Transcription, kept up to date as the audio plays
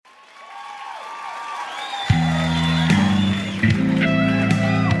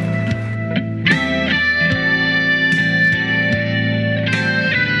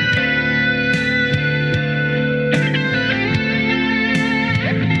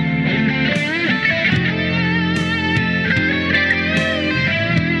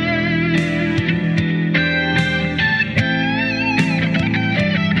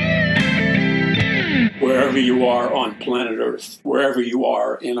Earth, wherever you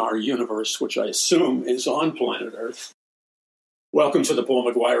are in our universe, which I assume is on planet Earth. Welcome to the Paul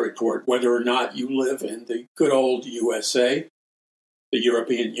McGUIRE Report. Whether or not you live in the good old USA, the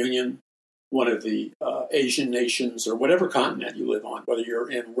European Union, one of the Asian nations, or whatever continent you live on, whether you're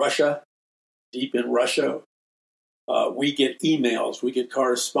in Russia, deep in Russia, we get emails, we get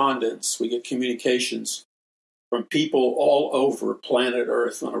correspondence, we get communications from people all over planet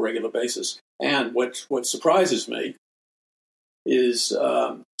Earth on a regular basis. And what surprises me is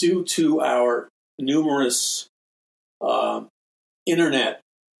due to our numerous internet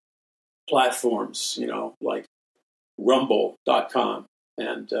platforms, like Rumble.com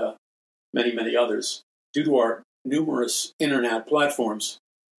and many, many others, due to our numerous internet platforms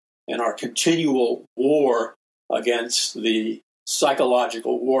and our continual war against the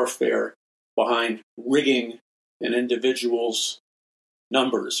psychological warfare behind rigging an individual's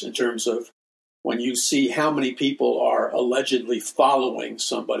numbers in terms of when you see how many people are allegedly following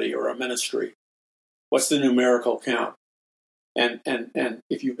somebody or a ministry, what's the numerical count? And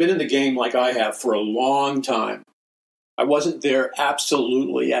if you've been in the game like I have for a long time, I wasn't there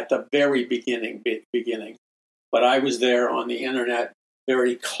absolutely at the very beginning, but I was there on the internet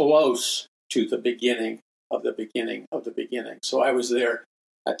very close to the beginning of the beginning of the beginning. So I was there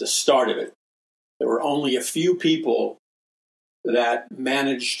at the start of it. There were only a few people that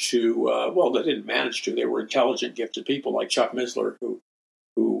managed to, they didn't manage to. They were intelligent, gifted people like Chuck Missler,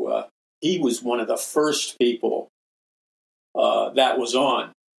 who he was one of the first people that was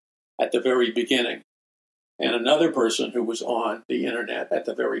on at the very beginning. And another person who was on the internet at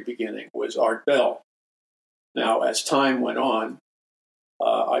the very beginning was Art Bell. Now, as time went on,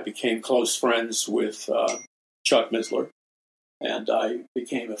 I became close friends with Chuck Missler, and I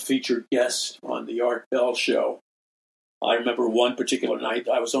became a featured guest on the Art Bell show. I remember one particular night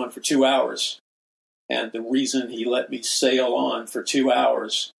I was on for 2 hours, and the reason he let me sail on for 2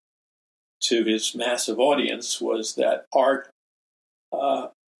 hours to his massive audience was that Art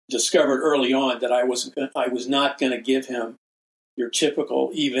discovered early on that I was not going to give him your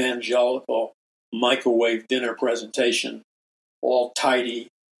typical evangelical microwave dinner presentation, all tidy,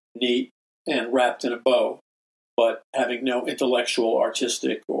 neat, and wrapped in a bow, but having no intellectual,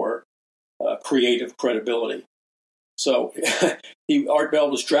 artistic, or creative credibility. So Art Bell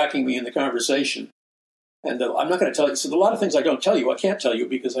was tracking me in the conversation, and I'm not going to tell you. So a lot of things I don't tell you, I can't tell you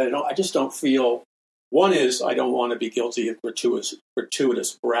because I just don't feel. One is I don't want to be guilty of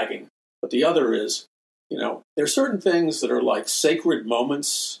gratuitous bragging, but the other is, there's certain things that are like sacred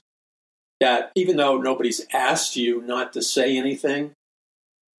moments that even though nobody's asked you not to say anything,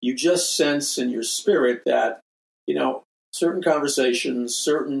 you just sense in your spirit that, certain conversations,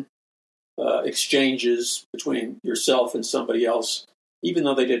 certain exchanges between yourself and somebody else, even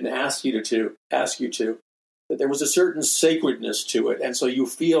though they didn't ask you to, that there was a certain sacredness to it. And so you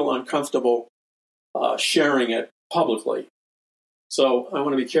feel uncomfortable sharing it publicly. So I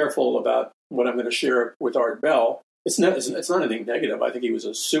want to be careful about what I'm going to share with Art Bell. It's not anything negative. I think he was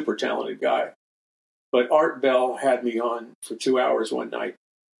a super talented guy. But Art Bell had me on for 2 hours one night.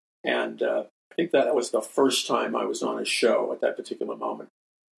 And I think that was the first time I was on a show at that particular moment.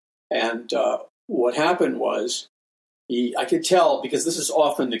 And what happened was, I could tell, because this is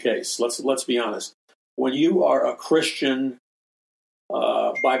often the case, let's be honest. When you are a Christian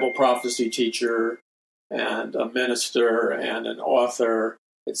Bible prophecy teacher and a minister and an author,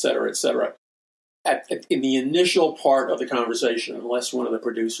 et cetera, in the initial part of the conversation, unless one of the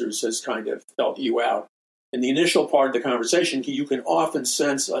producers has kind of felt you out, in the initial part of the conversation, you can often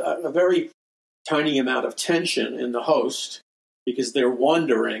sense a very tiny amount of tension in the host because they're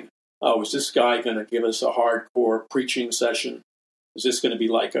wondering, is this guy going to give us a hardcore preaching session? Is this going to be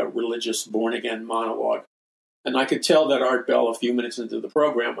like a religious born-again monologue? And I could tell that Art Bell, a few minutes into the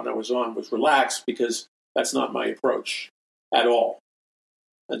program when I was on, was relaxed because that's not my approach at all.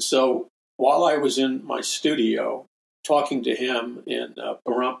 And so while I was in my studio talking to him in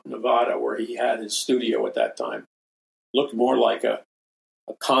Pahrump, Nevada, where he had his studio at that time, looked more like a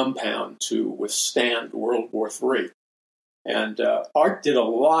compound to withstand World War III. And Art did a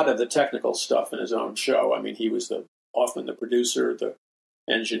lot of the technical stuff in his own show. I mean, he was often the producer, the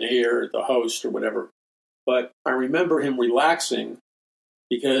engineer, the host, or whatever. But I remember him relaxing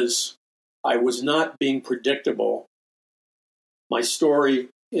because I was not being predictable. My story,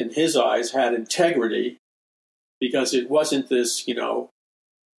 in his eyes, had integrity because it wasn't this,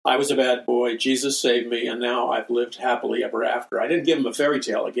 I was a bad boy, Jesus saved me, and now I've lived happily ever after. I didn't give him a fairy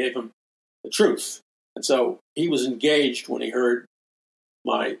tale. I gave him the truth. And so he was engaged when he heard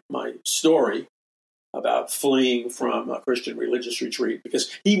my story about fleeing from a Christian religious retreat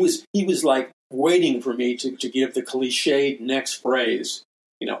because he was like waiting for me to give the cliched next phrase.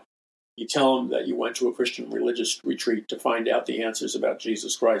 You tell them that you went to a Christian religious retreat to find out the answers about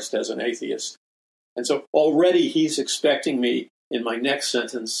Jesus Christ as an atheist. And so already he's expecting me in my next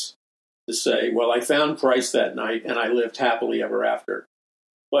sentence to say, well, I found Christ that night and I lived happily ever after.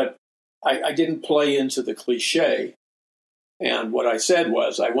 But I didn't play into the cliche. And what I said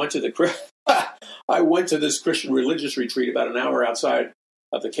was, I went to this Christian religious retreat about an hour outside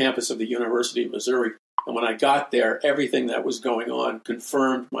of the campus of the University of Missouri. And when I got there, everything that was going on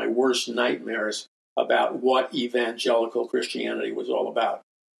confirmed my worst nightmares about what evangelical Christianity was all about.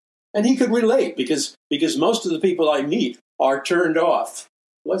 And he could relate because most of the people I meet are turned off.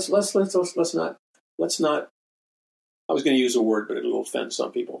 Let's not. I was going to use a word, but it'll offend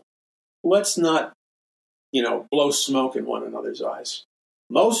some people. Let's not, blow smoke in one another's eyes.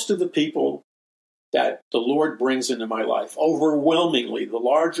 Most of the people that the Lord brings into my life, overwhelmingly, the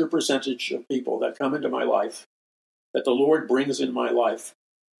larger percentage of people that come into my life, that the Lord brings in my life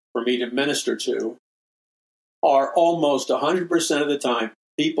for me to minister to, are almost 100% of the time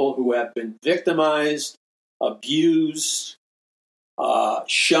people who have been victimized, abused,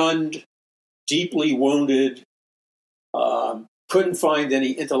 shunned, deeply wounded, couldn't find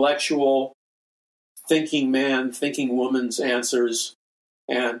any intellectual thinking man, thinking woman's answers.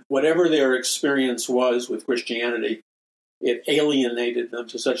 And whatever their experience was with Christianity, it alienated them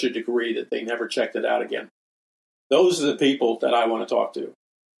to such a degree that they never checked it out again. Those are the people that I want to talk to,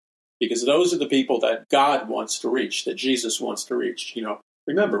 because those are the people that God wants to reach, that Jesus wants to reach.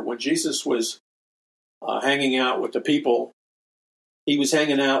 Remember, when Jesus was hanging out with the people, he was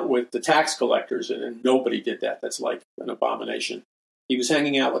hanging out with the tax collectors, and nobody did that. That's like an abomination. He was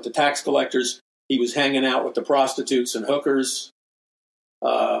hanging out with the tax collectors. He was hanging out with the prostitutes and hookers.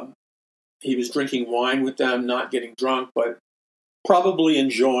 He was drinking wine with them, not getting drunk, but probably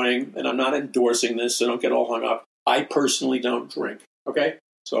enjoying, and I'm not endorsing this, so don't get all hung up. I personally don't drink, okay?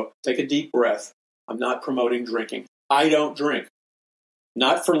 So take a deep breath. I'm not promoting drinking. I don't drink,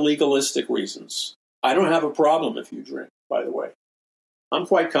 not for legalistic reasons. I don't have a problem if you drink, by the way. I'm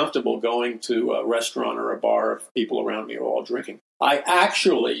quite comfortable going to a restaurant or a bar if people around me are all drinking. I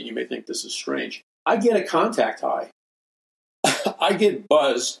actually, you may think this is strange, I get a contact high. I get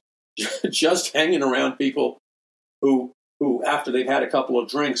buzzed just hanging around people who after they've had a couple of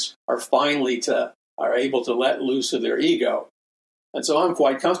drinks are able to let loose of their ego. And so I'm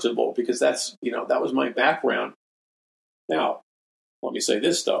quite comfortable because that was my background. Now, let me say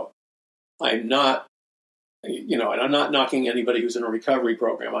this though. I'm not, and I'm not knocking anybody who's in a recovery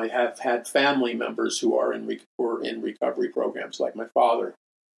program. I have had family members who are in recovery programs, like my father.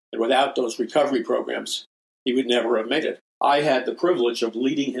 And without those recovery programs, he would never have made it. I had the privilege of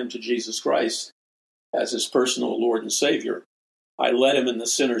leading him to Jesus Christ as his personal Lord and Savior. I led him in the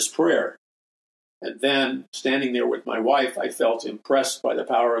sinner's prayer. And then, standing there with my wife, I felt impressed by the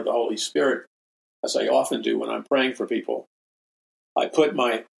power of the Holy Spirit, as I often do when I'm praying for people. I put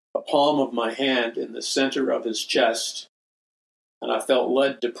the palm of my hand in the center of his chest, and I felt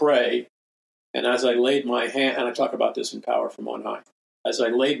led to pray. And as I laid my hand, and I talk about this in Power from On High, as I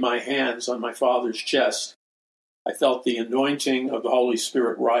laid my hands on my father's chest, I felt the anointing of the Holy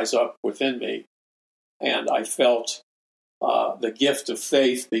Spirit rise up within me, and I felt the gift of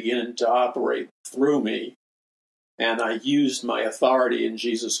faith begin to operate through me, and I used my authority in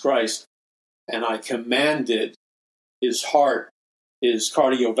Jesus Christ, and I commanded his heart, his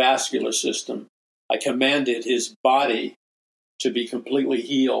cardiovascular system, I commanded his body to be completely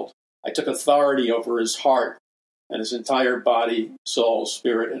healed. I took authority over his heart and his entire body, soul,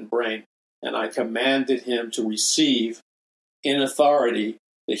 spirit, and brain. And I commanded him to receive in authority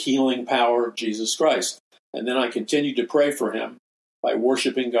the healing power of Jesus Christ. And then I continued to pray for him by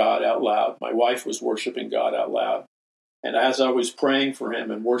worshiping God out loud. My wife was worshiping God out loud. And as I was praying for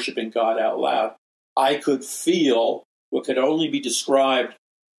him and worshiping God out loud, I could feel what could only be described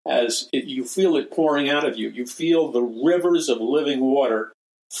as you feel it pouring out of you. You feel the rivers of living water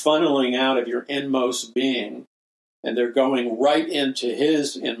funneling out of your inmost being. And they're going right into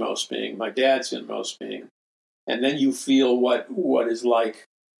his inmost being, my dad's inmost being. And then you feel what is like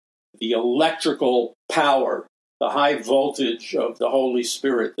the electrical power, the high voltage of the Holy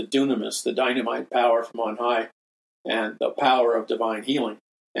Spirit, the dunamis, the dynamite power from on high, and the power of divine healing.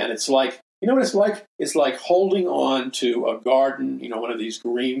 And it's like, you know what it's like? It's like holding on to a garden, one of these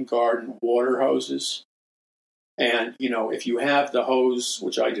green garden water hoses. And, if you have the hose,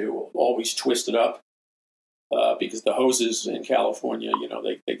 which I do, always twist it up, because the hoses in California,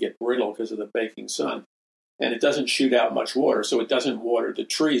 they get brittle because of the baking sun. And it doesn't shoot out much water, so it doesn't water the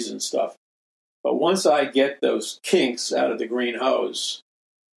trees and stuff. But once I get those kinks out of the green hose,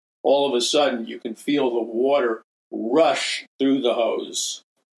 all of a sudden you can feel the water rush through the hose.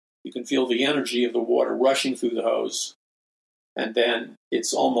 You can feel the energy of the water rushing through the hose. And then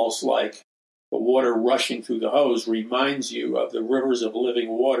it's almost like the water rushing through the hose reminds you of the rivers of living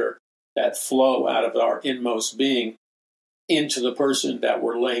water that flow out of our inmost being into the person that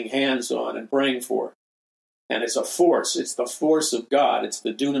we're laying hands on and praying for. And it's a force. It's the force of God. It's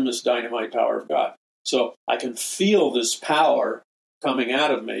the dunamis dynamite power of God. So I can feel this power coming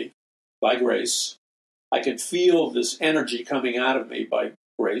out of me by grace. I can feel this energy coming out of me by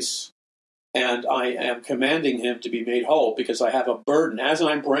grace. And I am commanding him to be made whole because I have a burden as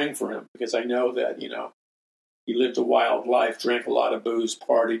I'm praying for him, because I know that, he lived a wild life, drank a lot of booze,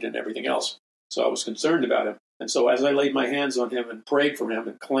 partied, and everything else. So I was concerned about him. And so as I laid my hands on him and prayed for him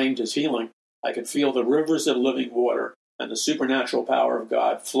and claimed his healing, I could feel the rivers of living water and the supernatural power of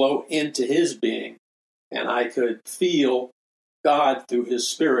God flow into his being. And I could feel God through his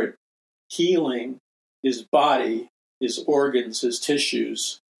spirit healing his body, his organs, his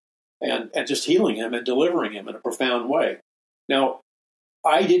tissues, and just healing him and delivering him in a profound way. Now,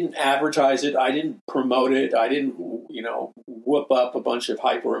 I didn't advertise it. I didn't promote it. I didn't, whoop up a bunch of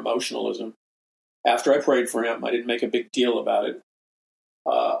hyper-emotionalism. After I prayed for him, I didn't make a big deal about it.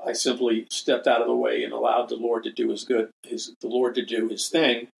 I simply stepped out of the way and allowed the Lord to do his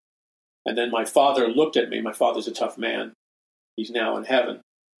thing. And then my father looked at me. My father's a tough man. He's now in heaven.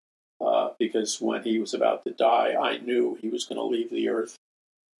 Because when he was about to die, I knew he was going to leave the earth.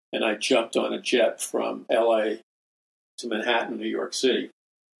 And I jumped on a jet from L.A. to Manhattan, New York City,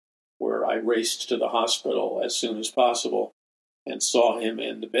 where I raced to the hospital as soon as possible and saw him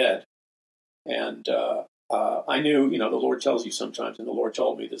in the bed. And I knew, the Lord tells you sometimes, and the Lord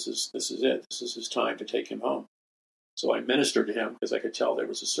told me this is it. This is his time to take him home. So I ministered to him because I could tell there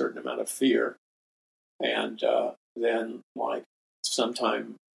was a certain amount of fear. And then, like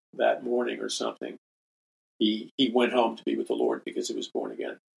sometime that morning or something, he went home to be with the Lord because he was born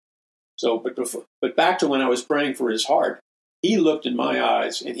again. So, but back to when I was praying for his heart, he looked in my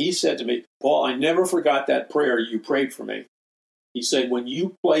eyes and he said to me, "Paul, I never forgot that prayer you prayed for me." He said, "When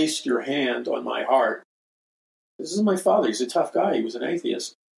you placed your hand on my heart," this is my father, he's a tough guy, he was an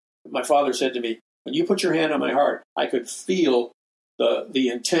atheist. My father said to me, "When you put your hand on my heart, I could feel the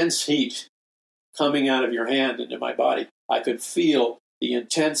intense heat coming out of your hand into my body. I could feel the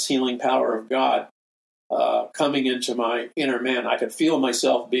intense healing power of God coming into my inner man. I could feel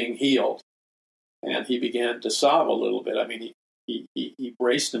myself being healed." And he began to sob a little bit. I mean, he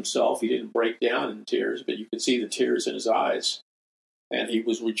braced himself. He didn't break down in tears, but you could see the tears in his eyes. And he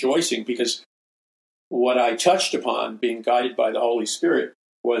was rejoicing because what I touched upon, being guided by the Holy Spirit,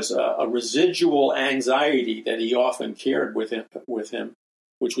 was a residual anxiety that he often carried with him,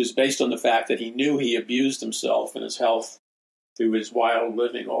 which was based on the fact that he knew he abused himself and his health through his wild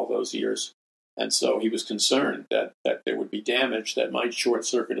living all those years. And so he was concerned that there would be damage that might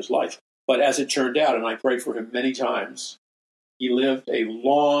short-circuit his life. But as it turned out, and I prayed for him many times, he lived a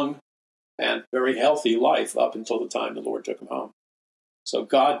long and very healthy life up until the time the Lord took him home. So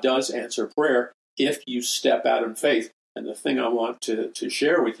God does answer prayer if you step out in faith. And the thing I want to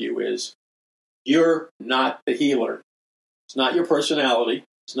share with you is, you're not the healer. It's not your personality.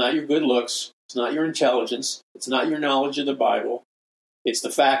 It's not your good looks. It's not your intelligence. It's not your knowledge of the Bible. It's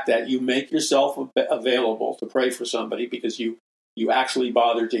the fact that you make yourself available to pray for somebody because you actually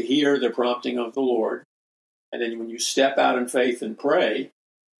bother to hear the prompting of the Lord. And then when you step out in faith and pray,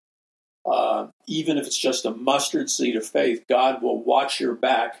 even if it's just a mustard seed of faith, God will watch your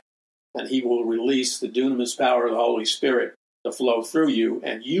back and he will release the dunamis power of the Holy Spirit to flow through you,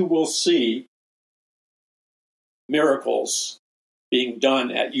 and you will see miracles being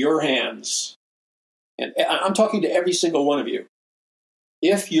done at your hands. And I'm talking to every single one of you.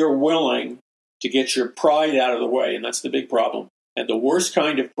 If you're willing to get your pride out of the way, and that's the big problem. And the worst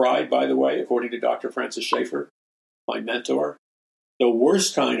kind of pride, by the way, according to Dr. Francis Schaeffer, my mentor, the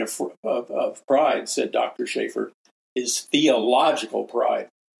worst kind of pride, said Dr. Schaeffer, is theological pride.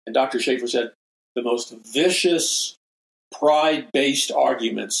 And Dr. Schaeffer said, the most vicious pride-based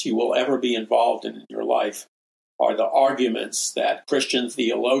arguments you will ever be involved in your life are the arguments that Christian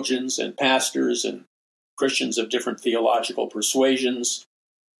theologians and pastors and Christians of different theological persuasions,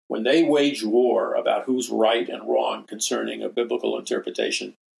 when they wage war about who's right and wrong concerning a biblical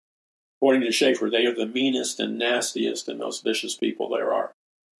interpretation, according to Schaeffer, they are the meanest and nastiest and most vicious people there are.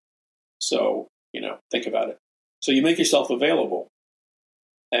 So, think about it. So you make yourself available.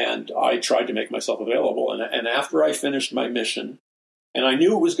 And I tried to make myself available. And after I finished my mission, and I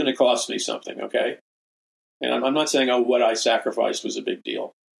knew it was going to cost me something, okay? And I'm not saying, what I sacrificed was a big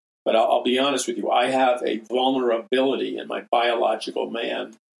deal. But I'll be honest with you. I have a vulnerability in my biological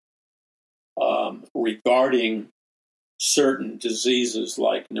man regarding certain diseases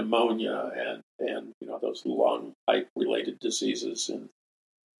like pneumonia and those lung pipe related diseases and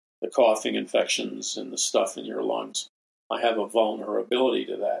the coughing infections and the stuff in your lungs. I have a vulnerability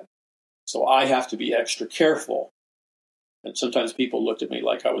to that. So I have to be extra careful. And sometimes people looked at me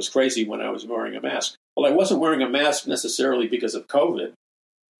like I was crazy when I was wearing a mask. Well, I wasn't wearing a mask necessarily because of COVID,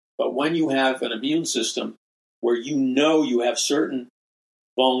 but when you have an immune system where you have certain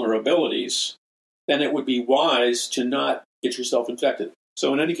vulnerabilities, then it would be wise to not get yourself infected.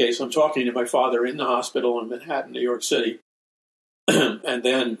 So in any case, I'm talking to my father in the hospital in Manhattan, New York City, and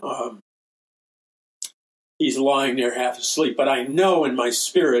then he's lying there half asleep. But I know in my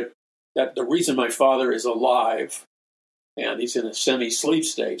spirit that the reason my father is alive and he's in a semi-sleep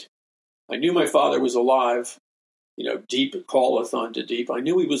state, I knew my father was alive. Deep calleth unto deep. I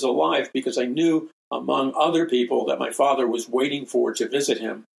knew he was alive because I knew, among other people, that my father was waiting for to visit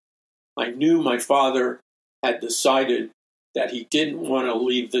him. I knew my father had decided that he didn't want to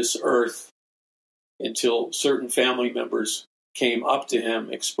leave this earth until certain family members came up to him,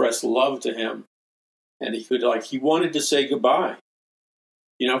 expressed love to him, and he wanted to say goodbye.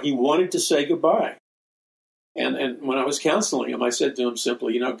 He wanted to say goodbye. And when I was counseling him, I said to him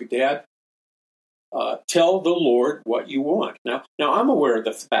simply, Dad, tell the Lord what you want. Now I'm aware of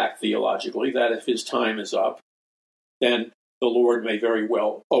the fact theologically that if his time is up, then the Lord may very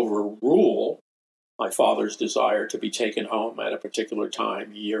well overrule my father's desire to be taken home at a particular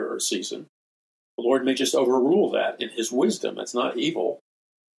time, year, or season. The Lord may just overrule that in his wisdom. That's not evil.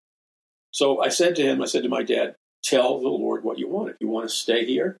 So I said to my dad, tell the Lord what you want. If you want to stay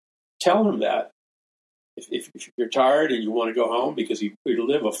here, tell him that. If you're tired and you want to go home, because he would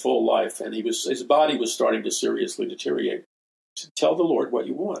live a full life and his body was starting to seriously deteriorate, so tell the Lord what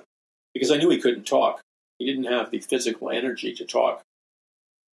you want. Because I knew he couldn't talk. He didn't have the physical energy to talk.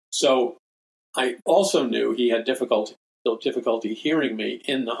 So I also knew he had difficulty hearing me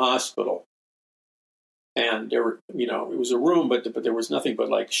in the hospital. And there were, it was a room, but there was nothing but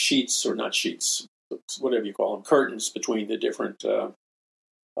like sheets, or not sheets, whatever you call them, curtains between the different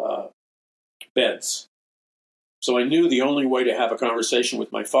beds. So I knew the only way to have a conversation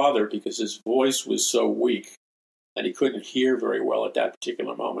with my father, because his voice was so weak and he couldn't hear very well at that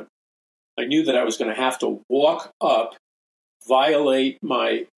particular moment, I knew that I was going to have to walk up, violate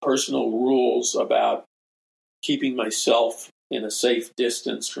my personal rules about keeping myself in a safe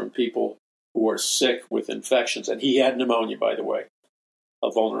distance from people who are sick with infections. And he had pneumonia, by the way,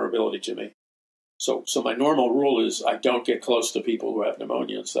 a vulnerability to me. So my normal rule is I don't get close to people who have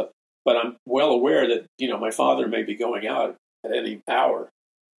pneumonia and stuff. But I'm well aware that, my father may be going out at any hour.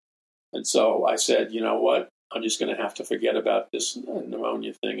 And so I said, you know what? I'm just going to have to forget about this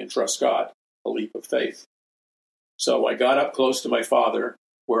pneumonia thing and trust God, a leap of faith. So I got up close to my father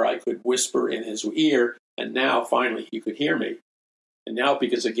where I could whisper in his ear, and now finally he could hear me. And now,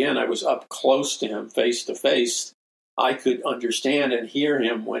 because again, I was up close to him, face to face, I could understand and hear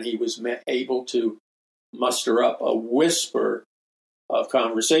him when he was able to muster up a whisper of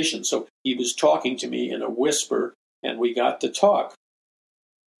conversation. So he was talking to me in a whisper, and we got to talk.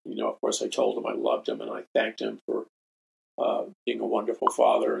 Of course, I told him I loved him, and I thanked him for being a wonderful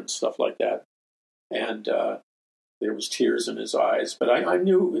father and stuff like that. And there was tears in his eyes, but I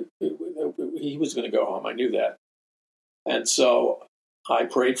knew he was going to go home. I knew that. And so I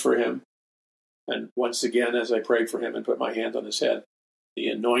prayed for him. And once again, as I prayed for him and put my hand on his head, the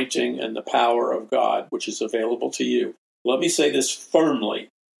anointing and the power of God, which is available to you. Let me say this firmly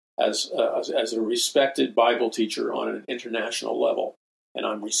as a respected Bible teacher on an international level. And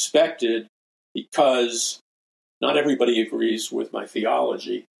I'm respected because not everybody agrees with my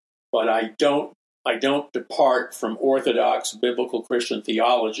theology, but I don't depart from orthodox biblical Christian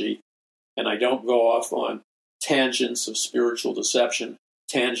theology, and I don't go off on tangents of spiritual deception,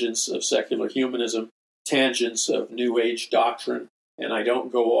 tangents of secular humanism, tangents of New Age doctrine, and I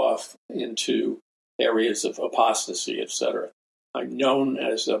don't go off into areas of apostasy, etc. I'm known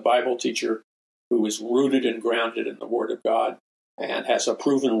as a Bible teacher who is rooted and grounded in the Word of God and has a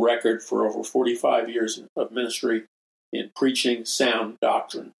proven record for over 45 years of ministry in preaching sound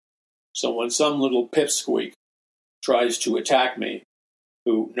doctrine. So when some little pipsqueak tries to attack me,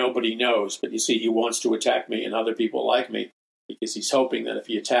 who nobody knows, but you see, he wants to attack me and other people like me, because he's hoping that if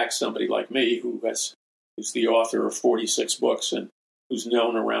he attacks somebody like me, who's the author of 46 books and who's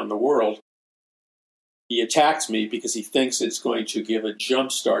known around the world, he attacks me because he thinks it's going to give a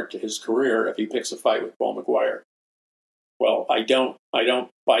jump start to his career if he picks a fight with Paul McGUIRE. Well, I don't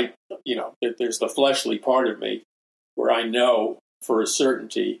fight. There's the fleshly part of me where I know for a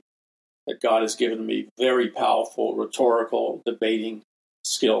certainty that God has given me very powerful rhetorical debating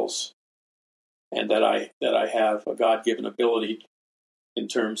skills. and that I have a God-given ability in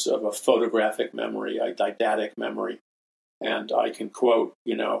terms of a photographic memory, a didactic memory, and I can quote,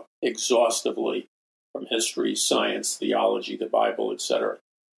 exhaustively from history, science, theology, the Bible, etc.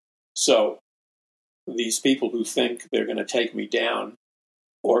 So these people who think they're going to take me down,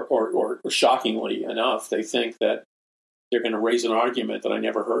 or shockingly enough, they think that they're going to raise an argument that I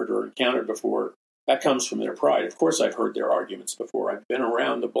never heard or encountered before, that comes from their pride. Of course, I've heard their arguments before. I've been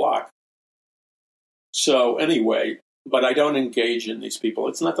around the block. So anyway, but I don't engage in these people.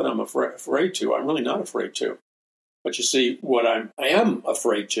 It's not that I'm afraid to. I'm really not afraid to. But you see, what I am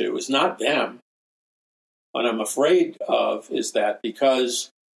afraid to is not them. What I'm afraid of is that because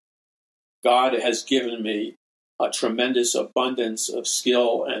God has given me a tremendous abundance of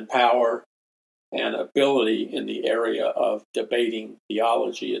skill and power and ability in the area of debating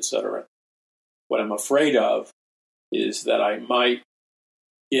theology, etc., what I'm afraid of is that I might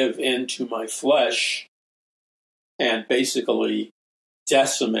give in to my flesh and basically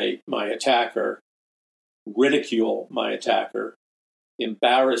decimate my attacker, ridicule my attacker,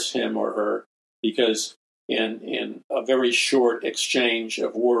 embarrass him or her, because in a very short exchange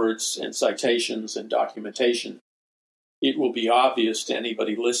of words and citations and documentation, it will be obvious to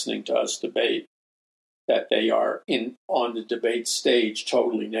anybody listening to us debate that they are on the debate stage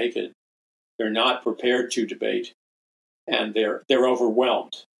totally naked. They're not prepared to debate, and they're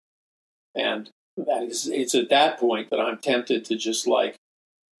overwhelmed. And it's at that point that I'm tempted to just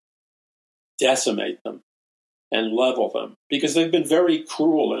decimate them and level them, because they've been very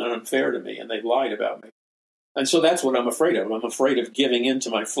cruel and unfair to me, and they've lied about me. And so that's what I'm afraid of. I'm afraid of giving in to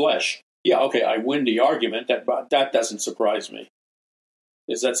my flesh. Yeah, okay, I win the argument. That doesn't surprise me,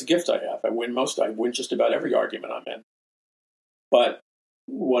 because that's a gift I have. I win just about every argument I'm in. But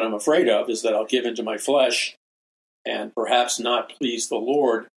what I'm afraid of is that I'll give into my flesh and perhaps not please the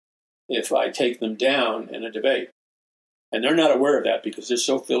Lord if I take them down in a debate. And they're not aware of that because they're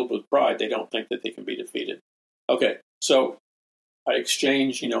so filled with pride, they don't think that they can be defeated. Okay, so I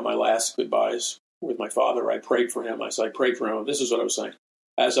exchanged, my last goodbyes with my father. I prayed for him. I prayed for him. This is what I was saying.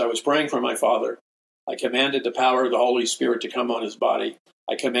 As I was praying for my father, I commanded the power of the Holy Spirit to come on his body.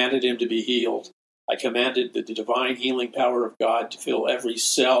 I commanded him to be healed. I commanded the divine healing power of God to fill every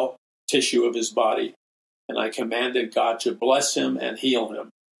cell, tissue of his body. And I commanded God to bless him and heal him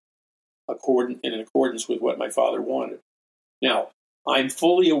in accordance with what my father wanted. Now, I'm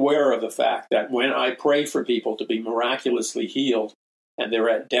fully aware of the fact that when I pray for people to be miraculously healed and they're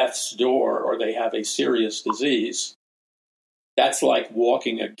at death's door or they have a serious disease, that's like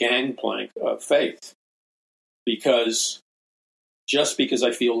walking a gangplank of faith. Because just because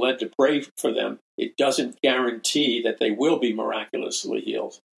I feel led to pray for them, it doesn't guarantee that they will be miraculously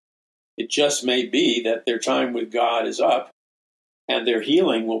healed. It just may be that their time with God is up and their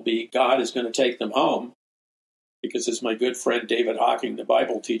healing will be God is going to take them home. Because as my good friend David Hocking, the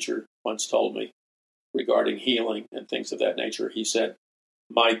Bible teacher, once told me regarding healing and things of that nature, he said,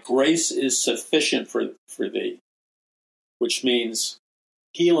 "My grace is sufficient for thee," which means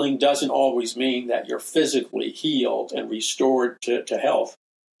healing doesn't always mean that you're physically healed and restored to health.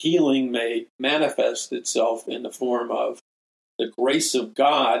 Healing may manifest itself in the form of the grace of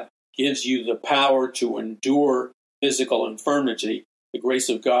God gives you the power to endure physical infirmity. The grace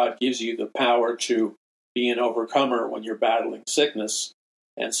of God gives you the power to be an overcomer when you're battling sickness.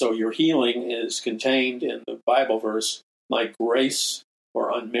 And so your healing is contained in the Bible verse, "My grace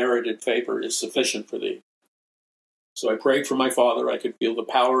or unmerited favor is sufficient for thee." So I prayed for my father. I could feel the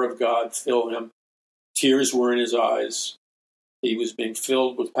power of God fill him. Tears were in his eyes. He was being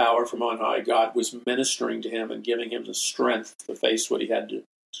filled with power from on high. God was ministering to him and giving him the strength to face what he had to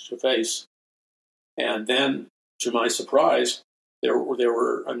face. And then, to my surprise, there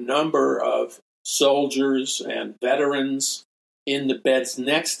were a number of soldiers and veterans in the beds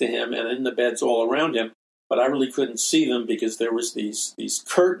next to him and in the beds all around him, but I really couldn't see them because there was these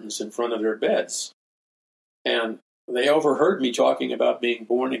curtains in front of their beds. And they overheard me talking about being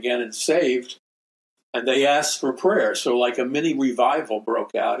born again and saved, and they asked for prayer. So like a mini revival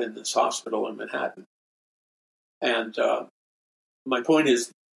broke out in this hospital in Manhattan. And my point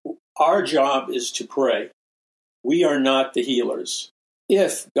is, our job is to pray. We are not the healers.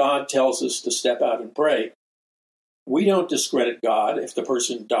 If God tells us to step out and pray, we don't discredit God if the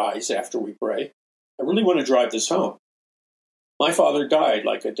person dies after we pray. I really want to drive this home. My father died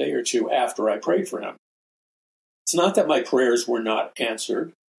like a day or two after I prayed for him. It's not that my prayers were not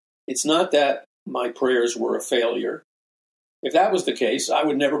answered. It's not that my prayers were a failure. If that was the case, I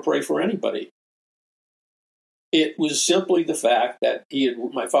would never pray for anybody. It was simply the fact that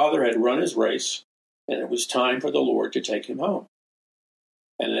my father had run his race, and it was time for the Lord to take him home.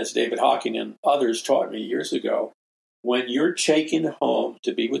 And as David Hawking and others taught me years ago, when you're taken home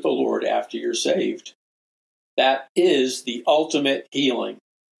to be with the Lord after you're saved, that is the ultimate healing.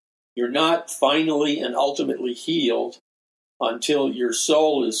 You're not finally and ultimately healed until your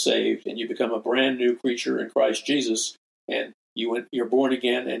soul is saved and you become a brand new creature in Christ Jesus, and you're born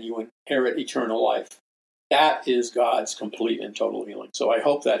again and you inherit eternal life. That is God's complete and total healing. So I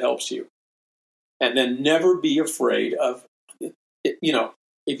hope that helps you. And then never be afraid of,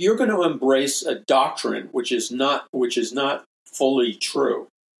 if you're going to embrace a doctrine which is not fully true,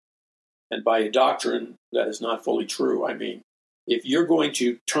 and by a doctrine that is not fully true, I mean, if you're going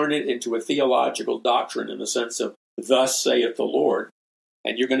to turn it into a theological doctrine in the sense of, thus saith the Lord,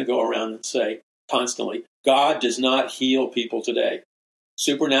 and you're going to go around and say constantly, God does not heal people today.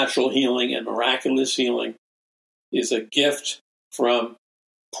 Supernatural healing and miraculous healing is a gift from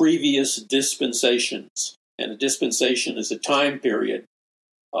previous dispensations. And a dispensation is a time period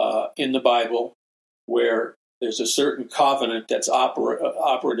in the Bible where there's a certain covenant that's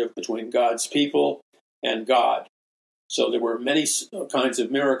operative between God's people and God. So there were many kinds of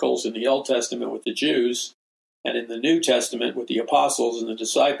miracles in the Old Testament with the Jews, and in the New Testament with the apostles and the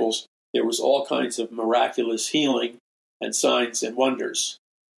disciples, there was all kinds of miraculous healing and signs and wonders.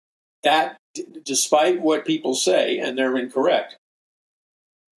 That, despite what people say, and they're incorrect,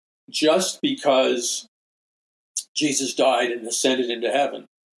 just because Jesus died and ascended into heaven,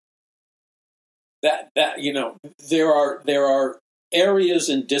 there are areas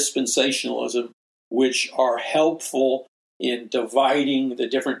in dispensationalism which are helpful in dividing the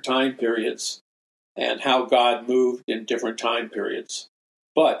different time periods and how God moved in different time periods.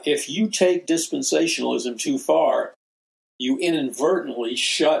 But if you take dispensationalism too far, you inadvertently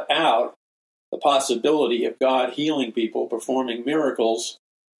shut out the possibility of God healing people, performing miracles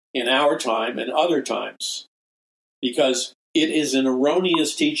in our time and other times. Because it is an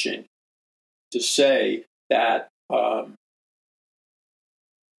erroneous teaching to say that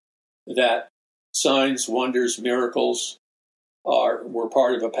that signs, wonders, miracles were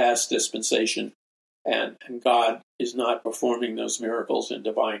part of a past dispensation, and God is not performing those miracles in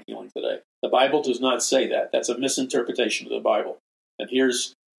divine healing today. The Bible does not say that. That's a misinterpretation of the Bible. And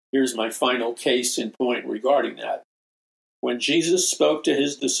here's my final case in point regarding that. When Jesus spoke to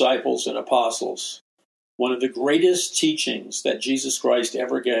his disciples and apostles, one of the greatest teachings that Jesus Christ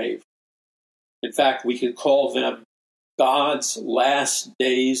ever gave, in fact, we could call them God's last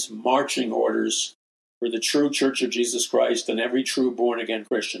days marching orders for the true Church of Jesus Christ and every true born-again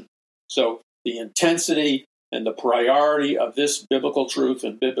Christian. So the intensity and the priority of this biblical truth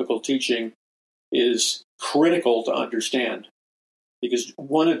and biblical teaching is critical to understand, because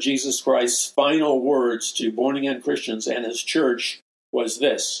one of Jesus Christ's final words to born-again Christians and his church was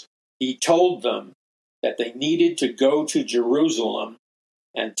this. He told them that they needed to go to Jerusalem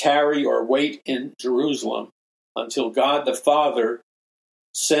and tarry or wait in Jerusalem until God the Father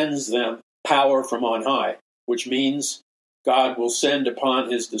sends them power from on high, which means God will send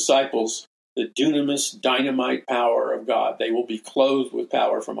upon his disciples the dunamis, dynamite power of God. They will be clothed with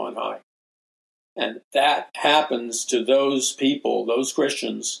power from on high. And that happens to those people, those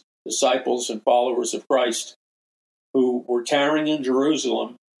Christians, disciples and followers of Christ, who were tarrying in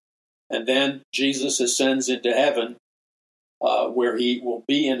Jerusalem, and then Jesus ascends into heaven, where he will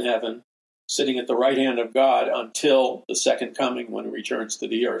be in heaven, sitting at the right hand of God until the second coming when he returns to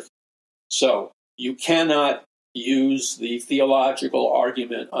the earth. So you cannot use the theological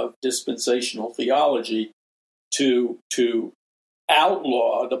argument of dispensational theology to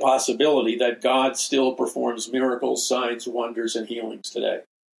outlaw the possibility that God still performs miracles, signs, wonders, and healings today.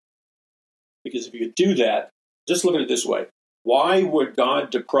 Because if you do that, just look at it this way. Why would God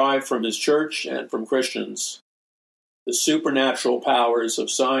deprive from his church and from Christians the supernatural powers of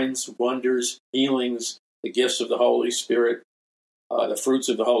signs, wonders, healings, the gifts of the Holy Spirit, the fruits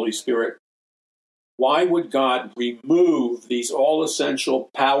of the Holy Spirit? Why would God remove these all-essential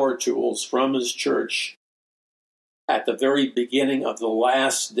power tools from his church at the very beginning of the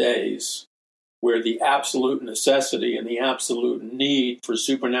last days, where the absolute necessity and the absolute need for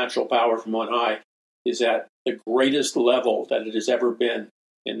supernatural power from on high is at the greatest level that it has ever been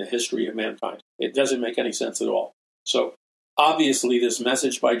in the history of mankind? It doesn't make any sense at all. So obviously this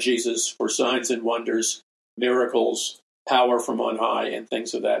message by Jesus for signs and wonders, miracles, power from on high, and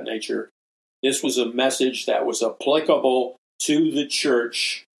things of that nature, this was a message that was applicable to the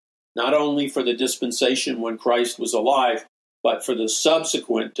church, not only for the dispensation when Christ was alive, but for the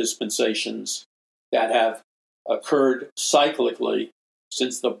subsequent dispensations that have occurred cyclically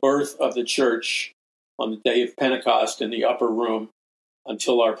since the birth of the church on the day of Pentecost in the upper room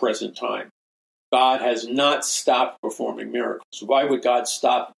until our present time. God has not stopped performing miracles. Why would God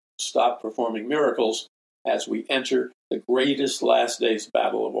stop performing miracles as we enter the greatest last days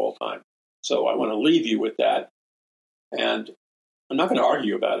battle of all time? So I want to leave you with that. And I'm not going to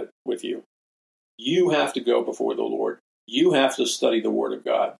argue about it with you. You have to go before the Lord. You have to study the Word of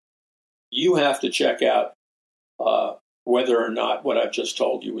God. You have to check out whether or not what I've just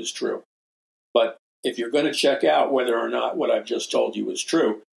told you is true. But if you're going to check out whether or not what I've just told you is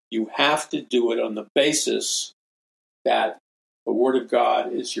true, you have to do it on the basis that the Word of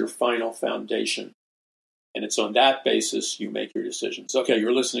God is your final foundation. And it's on that basis you make your decisions. Okay,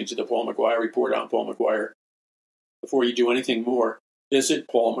 you're listening to the Paul McGUIRE Report. I'm Paul McGUIRE. Before you do anything more, visit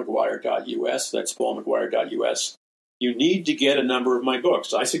paulmcguire.us. That's paulmcguire.us. You need to get a number of my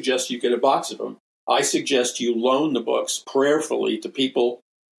books. I suggest you get a box of them. I suggest you loan the books prayerfully to people.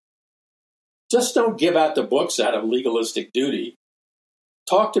 Just don't give out the books out of legalistic duty.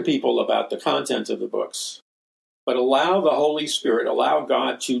 Talk to people about the content of the books. But allow the Holy Spirit, allow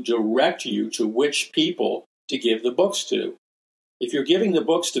God to direct you to which people to give the books to. If you're giving the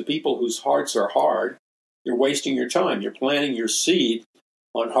books to people whose hearts are hard, you're wasting your time. You're planting your seed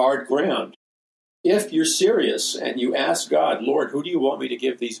on hard ground. If you're serious and you ask God, Lord, who do you want me to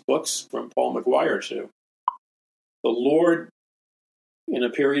give these books from Paul McGUIRE to? The Lord, in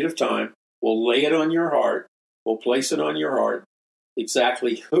a period of time, will lay it on your heart, will place it on your heart,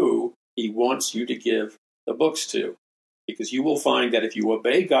 exactly who he wants you to give the books to. Because you will find that if you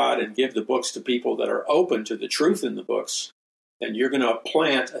obey God and give the books to people that are open to the truth in the books, then you're going to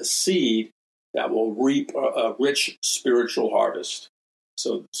plant a seed that will reap a rich spiritual harvest.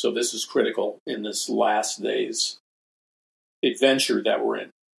 So this is critical in this last days adventure that we're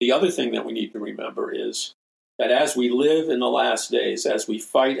in. The other thing that we need to remember is that as we live in the last days, as we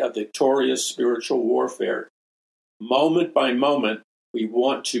fight a victorious spiritual warfare, moment by moment, we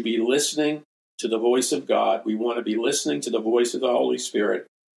want to be listening to the voice of God. We want to be listening to the voice of the Holy Spirit.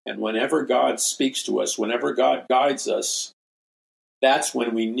 And whenever God speaks to us, whenever God guides us, that's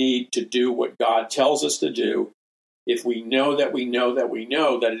when we need to do what God tells us to do. If we know that we know that we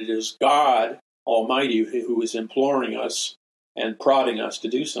know that it is God Almighty who is imploring us and prodding us to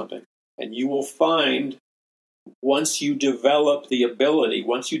do something. And you will find, once you develop the ability,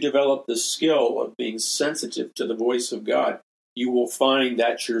 once you develop the skill of being sensitive to the voice of God, you will find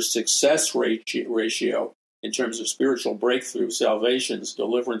that your success ratio in terms of spiritual breakthrough, salvations,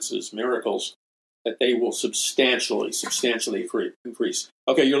 deliverances, miracles, that they will substantially increase.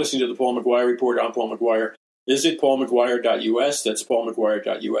 Okay, you're listening to the Paul McGUIRE Report. I'm Paul McGUIRE. Visit paulmcguire.us. That's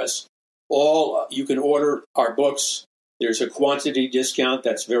paulmcguire.us. You can order our books. There's a quantity discount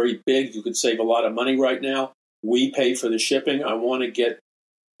that's very big. You could save a lot of money right now. We pay for the shipping. I want to get,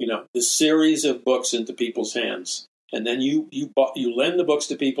 the series of books into people's hands. And then you lend the books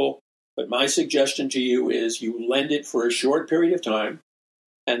to people. But my suggestion to you is you lend it for a short period of time,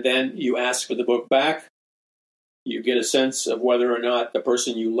 and then you ask for the book back. You get a sense of whether or not the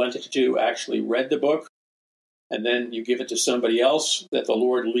person you lent it to actually read the book. And then you give it to somebody else that the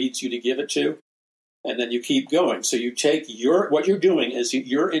Lord leads you to give it to. And then you keep going. So you take what you're doing is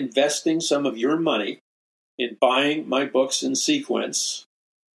you're investing some of your money in buying my books in sequence,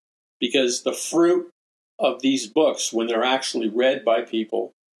 because the fruit of these books, when they're actually read by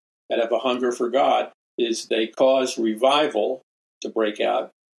people that have a hunger for God, is they cause revival to break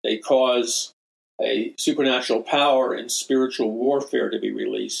out. They cause a supernatural power and spiritual warfare to be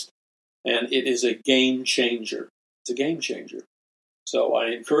released. And it is a game changer. It's a game changer. So I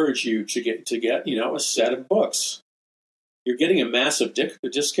encourage you to get a set of books. You're getting a massive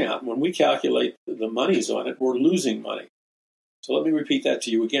discount. When we calculate the monies on it, we're losing money. So let me repeat that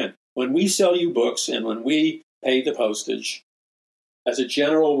to you again. When we sell you books and when we pay the postage, as a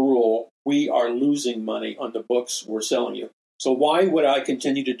general rule, we are losing money on the books we're selling you. So why would I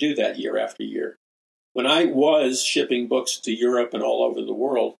continue to do that year after year? When I was shipping books to Europe and all over the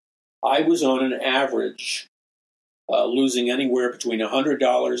world, I was on an average losing anywhere between $100,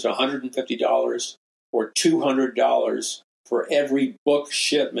 $150, or $200 for every book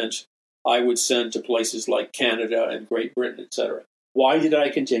shipment I would send to places like Canada and Great Britain, etc. Why did I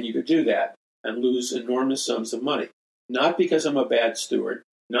continue to do that and lose enormous sums of money? Not because I'm a bad steward,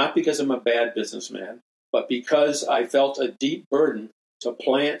 not because I'm a bad businessman, but because I felt a deep burden to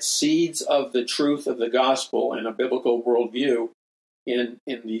plant seeds of the truth of the gospel and a biblical worldview in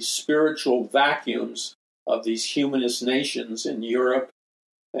these spiritual vacuums of these humanist nations in Europe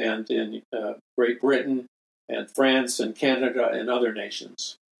and in Great Britain and France and Canada and other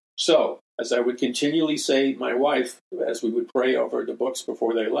nations. So, as I would continually say to my wife, as we would pray over the books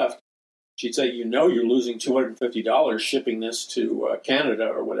before they left, she'd say, you're losing $250 shipping this to Canada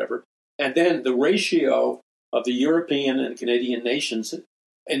or whatever. And then the ratio of the European and Canadian nations,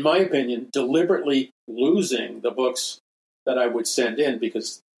 in my opinion, deliberately losing the books that I would send in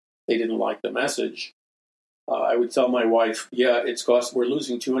because they didn't like the message. I would tell my wife, yeah, we're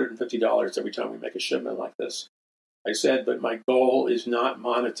losing $250 every time we make a shipment like this. I said, but my goal is not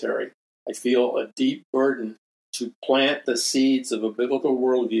monetary. I feel a deep burden to plant the seeds of a biblical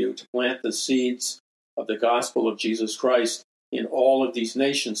worldview, to plant the seeds of the gospel of Jesus Christ in all of these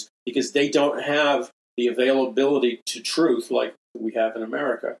nations, because they don't have the availability to truth like we have in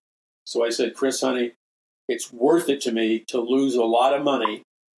America. So I said, Chris, honey, it's worth it to me to lose a lot of money,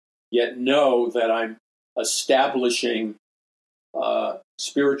 yet know that I'm establishing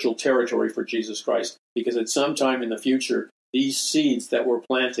spiritual territory for Jesus Christ, because at some time in the future, these seeds that we're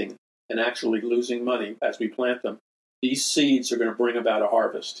planting and actually losing money as we plant them, these seeds are going to bring about a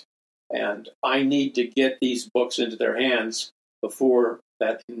harvest. And I need to get these books into their hands before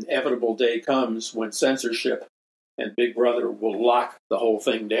that inevitable day comes when censorship and Big Brother will lock the whole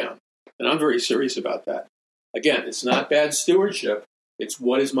thing down. And I'm very serious about that. Again, it's not bad stewardship. It's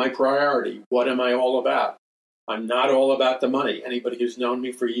what is my priority? What am I all about? I'm not all about the money. Anybody who's known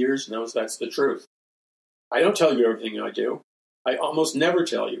me for years knows that's the truth. I don't tell you everything I do. I almost never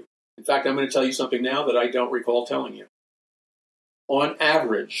tell you. In fact, I'm going to tell you something now that I don't recall telling you. On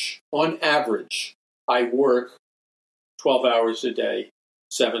average, I work 12 hours a day,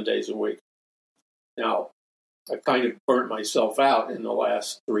 7 days a week. Now, I've kind of burnt myself out in the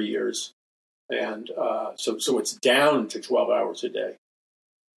last 3 years, and so it's down to 12 hours a day.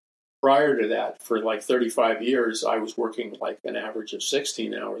 Prior to that, for like 35 years, I was working like an average of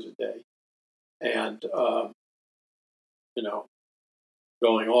 16 hours a day. And,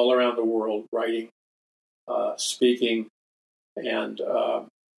 going all around the world, writing, speaking. And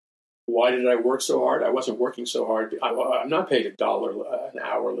why did I work so hard? I wasn't working so hard. I'm not paid $1 an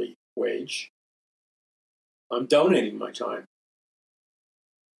hourly wage. I'm donating my time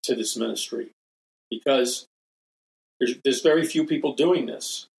to this ministry because there's very few people doing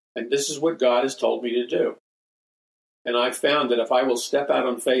this. And this is what God has told me to do. And I've found that if I will step out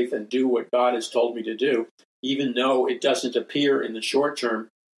on faith and do what God has told me to do, even though it doesn't appear in the short term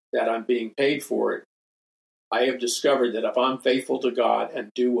that I'm being paid for it, I have discovered that if I'm faithful to God and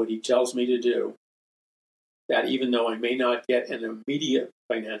do what He tells me to do, that even though I may not get an immediate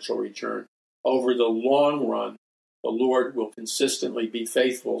financial return, over the long run, the Lord will consistently be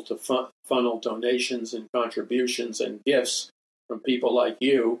faithful to funnel donations and contributions and gifts from people like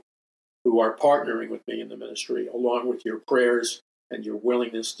you who are partnering with me in the ministry, along with your prayers and your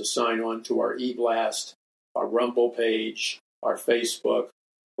willingness to sign on to our e-blast, our Rumble page, our Facebook,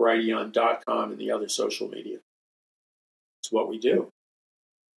 Brighteon.com, and the other social media. It's what we do.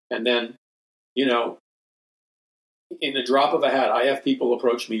 And then, in the drop of a hat, I have people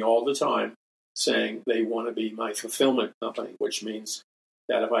approach me all the time saying they want to be my fulfillment company, which means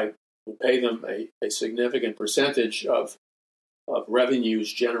that if I will pay them a significant percentage of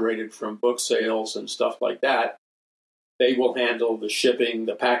revenues generated from book sales and stuff like that, they will handle the shipping,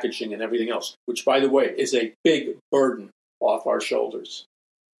 the packaging, and everything else, which, by the way, is a big burden off our shoulders.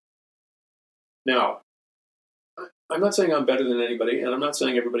 Now, I'm not saying I'm better than anybody, and I'm not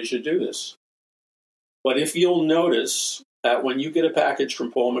saying everybody should do this. But if you'll notice that when you get a package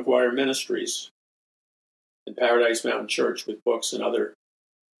from Paul McGUIRE Ministries and Paradise Mountain Church with books and other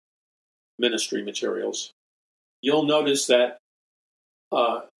ministry materials, you'll notice that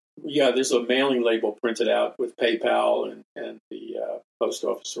there's a mailing label printed out with PayPal and the post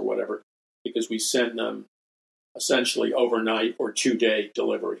office or whatever, because we send them essentially overnight or 2-day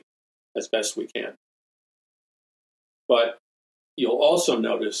delivery as best we can. But you'll also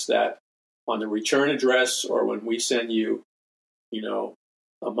notice that on the return address, or when we send you,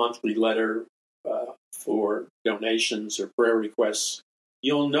 a monthly letter for donations or prayer requests,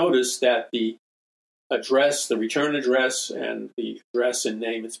 you'll notice that the address, the return address, and the address and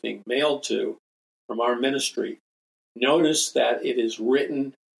name it's being mailed to from our ministry, notice that it is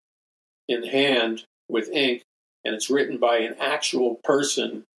written in hand with ink, and it's written by an actual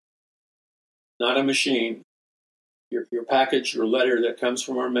person, not a machine. Your package, your letter that comes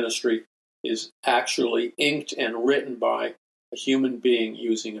from our ministry is actually inked and written by a human being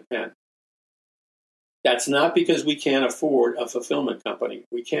using a pen. That's not because we can't afford a fulfillment company.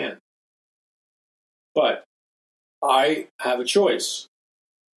 We can. But I have a choice.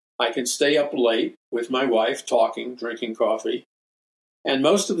 I can stay up late with my wife, talking, drinking coffee. And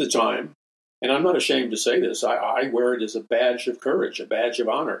most of the time, and I'm not ashamed to say this, I wear it as a badge of courage, a badge of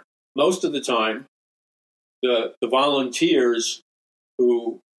honor. Most of the time, the volunteers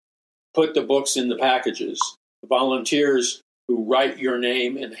who put the books in the packages, the volunteers who write your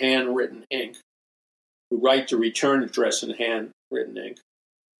name in handwritten ink, who write the return address in handwritten ink.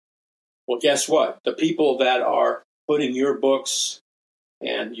 Well, guess what? The people that are putting your books,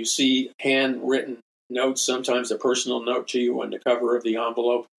 and you see handwritten notes, sometimes a personal note to you on the cover of the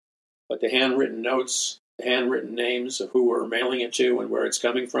envelope, but the handwritten notes, the handwritten names of who we're mailing it to and where it's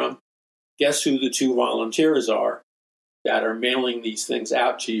coming from. Guess who the two volunteers are that are mailing these things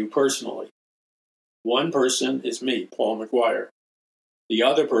out to you personally? One person is me, Paul McGUIRE. The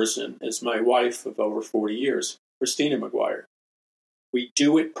other person is my wife of over 40 years, Christina McGUIRE. We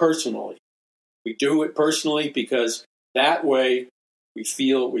do it personally. We do it personally because that way we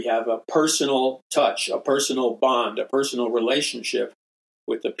feel we have a personal touch, a personal bond, a personal relationship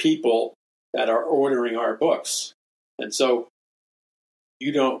with the people that are ordering our books. And so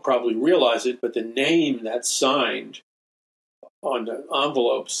you don't probably realize it, but the name that's signed on the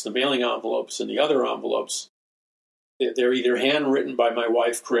envelopes, the mailing envelopes and the other envelopes, they're either handwritten by my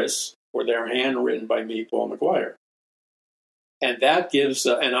wife, Chris, or they're handwritten by me, Paul McGUIRE. And that gives,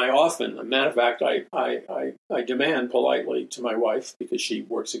 and I often, as a matter of fact, I demand politely to my wife, because she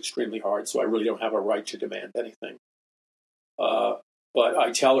works extremely hard, so I really don't have a right to demand anything. But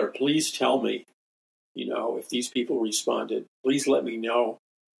I tell her, please tell me, if these people responded, please let me know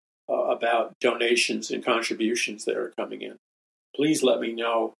about donations and contributions that are coming in. Please let me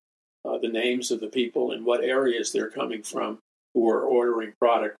know the names of the people and what areas they're coming from who are ordering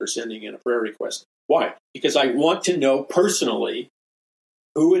product or sending in a prayer request. Why? Because I want to know personally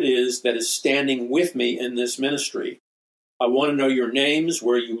who it is that is standing with me in this ministry. I want to know your names,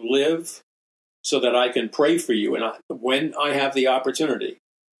 where you live, so that I can pray for you when I have the opportunity.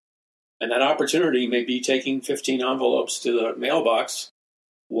 And that opportunity may be taking 15 envelopes to the mailbox,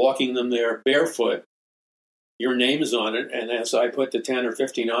 walking them there barefoot. Your name is on it, and as I put the 10 or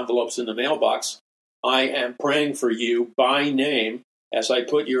 15 envelopes in the mailbox, I am praying for you by name as I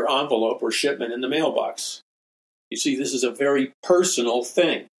put your envelope or shipment in the mailbox. You see, this is a very personal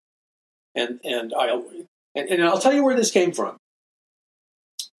thing. And I'll tell you where this came from.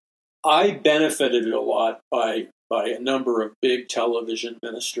 I benefited a lot by a number of big television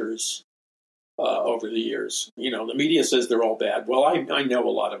ministers over the years. The media says they're all bad. Well, I know a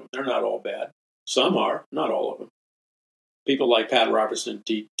lot of them. They're not all bad. Some are, not all of them. People like Pat Robertson,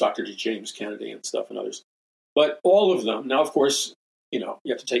 Dr. D. James Kennedy, and stuff, and others. But all of them, now, of course, you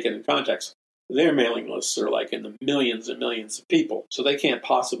have to take it in context. Their mailing lists are like in the millions and millions of people, so they can't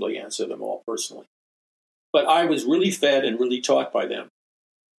possibly answer them all personally. But I was really fed and really taught by them.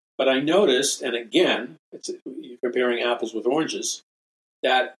 But I noticed, and again, you're comparing apples with oranges,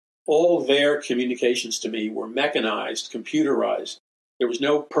 that all their communications to me were mechanized, computerized. There was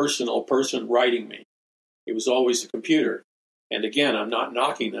no personal person writing me. It was always a computer. And again, I'm not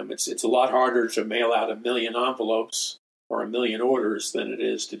knocking them. It's a lot harder to mail out 1 million envelopes or 1 million orders than it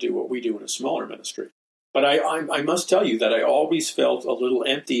is to do what we do in a smaller ministry. But I must tell you that I always felt a little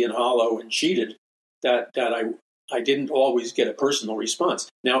empty and hollow and cheated that I didn't always get a personal response.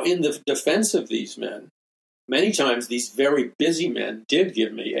 Now, in the defense of these men, many times these very busy men did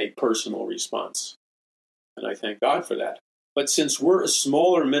give me a personal response. And I thank God for that. But since we're a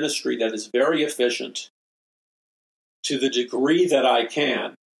smaller ministry that is very efficient, to the degree that I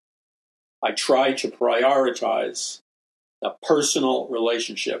can, I try to prioritize a personal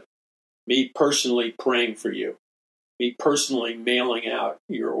relationship, me personally praying for you, me personally mailing out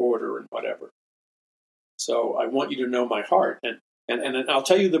your order and whatever. So I want you to know my heart. And I'll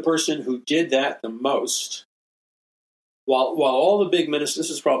tell you the person who did that the most, while all the big ministries,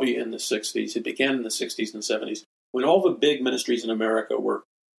 this is probably in the 60s, it began in the 60s and 70s, when all the big ministries in America were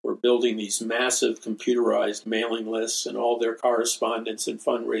building these massive computerized mailing lists, and all their correspondence and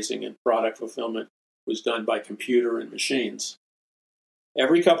fundraising and product fulfillment was done by computer and machines.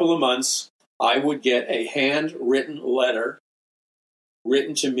 Every couple of months, I would get a handwritten letter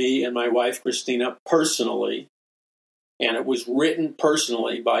written to me and my wife, Christina, personally, and it was written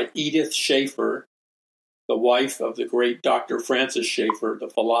personally by Edith Schaeffer, the wife of the great Dr. Francis Schaeffer, the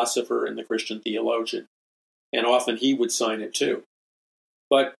philosopher and the Christian theologian. And often he would sign it too.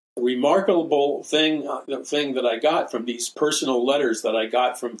 But the remarkable thing, the thing that I got from these personal letters that I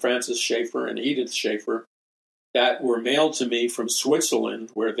got from Francis Schaeffer and Edith Schaeffer that were mailed to me from Switzerland,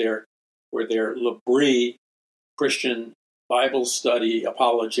 where their L'Abri Christian Bible Study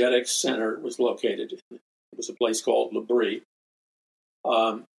Apologetics Center was located. It was a place called L'Abri.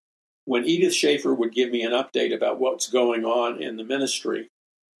 When Edith Schaeffer would give me an update about what's going on in the ministry,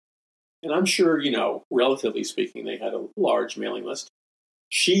 and I'm sure, relatively speaking, they had a large mailing list,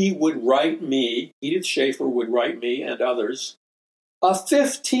 she would write me, Edith Schaeffer would write me and others, a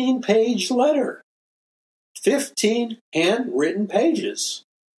 15-page letter. 15 handwritten pages.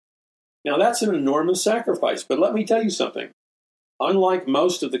 Now, that's an enormous sacrifice, but let me tell you something. Unlike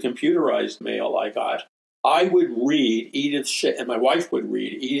most of the computerized mail I got, I would read and my wife would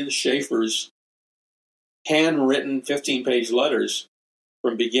read Edith Schaefer's handwritten 15-page letters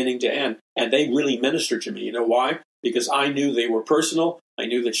from beginning to end, and they really ministered to me. You know why? Because I knew they were personal, I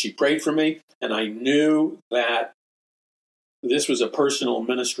knew that she prayed for me, and I knew that this was a personal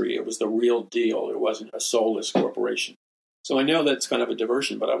ministry. It was the real deal. It wasn't a soulless corporation. So I know that's kind of a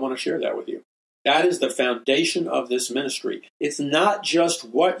diversion, but I want to share that with you. That is the foundation of this ministry. It's not just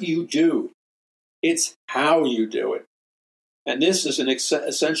what you do, it's how you do it. And this is an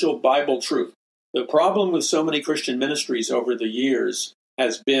essential Bible truth. The problem with so many Christian ministries over the years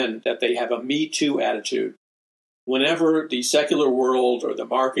has been that they have a Me Too attitude. Whenever the secular world or the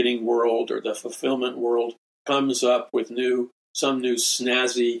marketing world or the fulfillment world comes up with some new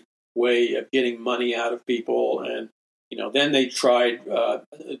snazzy way of getting money out of people, and then they tried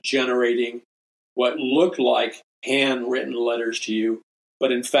generating what looked like handwritten letters to you,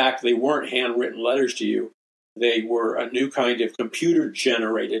 but in fact they weren't handwritten letters to you. They were a new kind of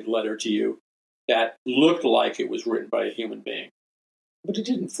computer-generated letter to you that looked like it was written by a human being. But it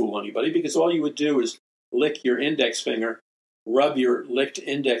didn't fool anybody, because all you would do is lick your index finger, rub your licked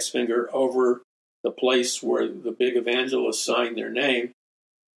index finger over the place where the big evangelists signed their name,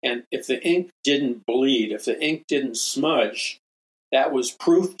 and if the ink didn't bleed, if the ink didn't smudge, that was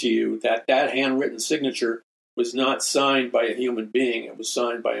proof to you that that handwritten signature was not signed by a human being. It was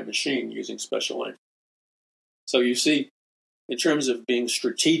signed by a machine using special ink. So you see, in terms of being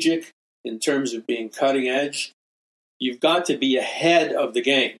strategic, in terms of being cutting edge, you've got to be ahead of the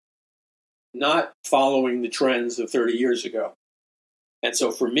game, not following the trends of 30 years ago. And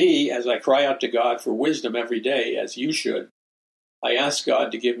so for me, as I cry out to God for wisdom every day, as you should, I ask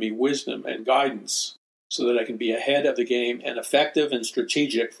God to give me wisdom and guidance so that I can be ahead of the game and effective and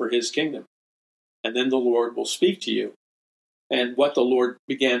strategic for His kingdom. And then the Lord will speak to you. And what the Lord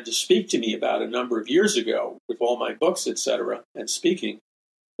began to speak to me about a number of years ago with all my books, etc., and speaking,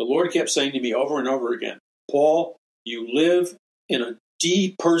 the Lord kept saying to me over and over again, Paul, you live in a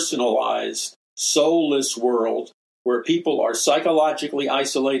depersonalized, soulless world where people are psychologically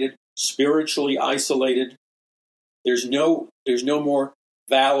isolated, spiritually isolated. There's no more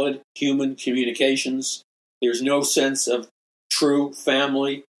valid human communications. There's no sense of true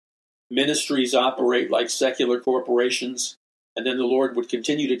family. Ministries operate like secular corporations. And then the Lord would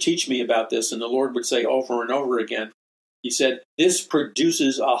continue to teach me about this, and the Lord would say over and over again, He said, this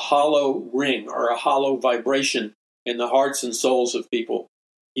produces a hollow ring or a hollow vibration in the hearts and souls of people.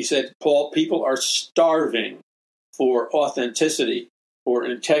 He said, Paul, people are starving for authenticity, for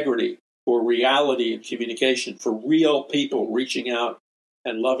integrity, for reality and communication, for real people reaching out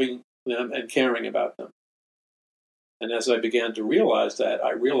and loving them and caring about them. And as I began to realize that,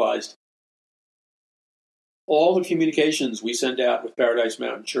 I realized all the communications we send out with Paradise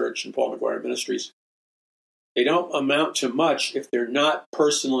Mountain Church and Paul McGUIRE Ministries, they don't amount to much if they're not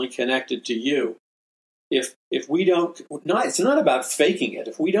personally connected to you. If we don't, it's not about faking it.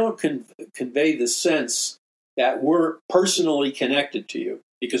 If we don't convey the sense that we're personally connected to you,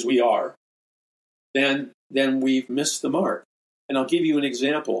 because we are, then we've missed the mark. And I'll give you an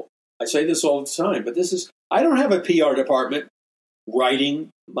example. I say this all the time, but I don't have a PR department writing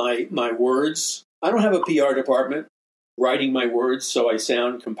my words. I don't have a PR department writing my words so I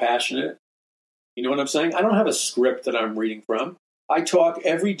sound compassionate. You know what I'm saying? I don't have a script that I'm reading from. I talk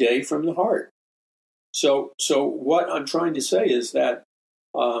every day from the heart. So what I'm trying to say is that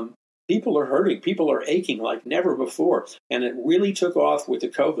people are hurting. People are aching like never before. And it really took off with the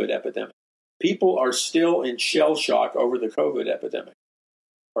COVID epidemic. People are still in shell shock over the COVID epidemic,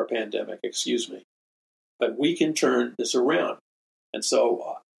 or pandemic, excuse me. But we can turn this around. And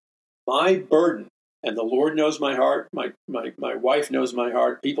so my burden, and the Lord knows my heart, my wife knows my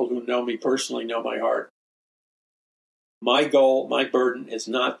heart, people who know me personally know my heart. My goal, my burden is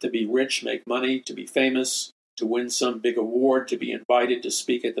not to be rich, make money, to be famous, to win some big award, to be invited to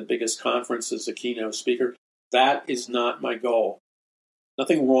speak at the biggest conference as a keynote speaker. That is not my goal.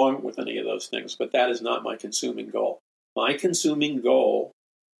 Nothing wrong with any of those things, but that is not my consuming goal. My consuming goal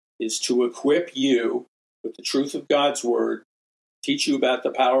is to equip you with the truth of God's Word, teach you about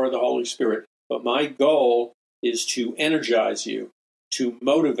the power of the Holy Spirit. But my goal is to energize you, to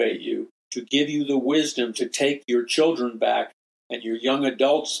motivate you, to give you the wisdom to take your children back and your young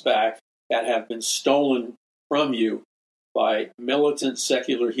adults back that have been stolen from you by militant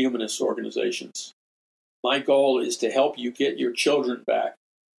secular humanist organizations. My goal is to help you get your children back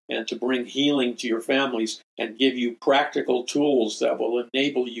and to bring healing to your families and give you practical tools that will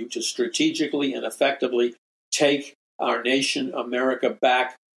enable you to strategically and effectively take our nation, America,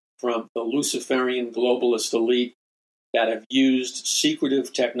 back from the Luciferian globalist elite that have used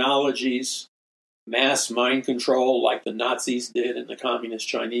secretive technologies, mass mind control like the Nazis did and the communist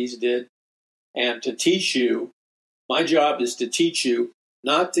Chinese did, and to teach you, my job is to teach you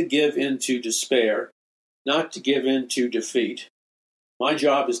not to give in to despair, not to give in to defeat. My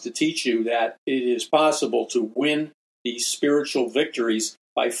job is to teach you that it is possible to win these spiritual victories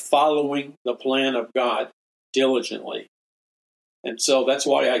by following the plan of God diligently. And so that's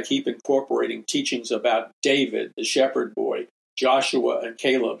why I keep incorporating teachings about David, the shepherd boy, Joshua and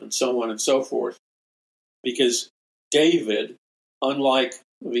Caleb, and so on and so forth. Because David, unlike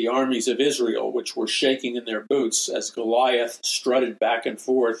the armies of Israel, which were shaking in their boots as Goliath strutted back and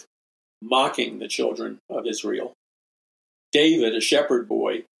forth, mocking the children of Israel, David, a shepherd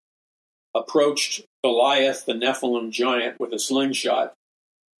boy, approached Goliath, the Nephilim giant, with a slingshot.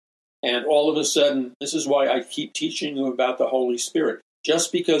 And all of a sudden, this is why I keep teaching you about the Holy Spirit.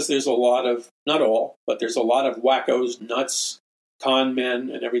 Just because there's a lot of, not all, but there's a lot of wackos, nuts, con men,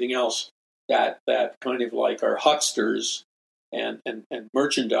 and everything else that kind of like are hucksters and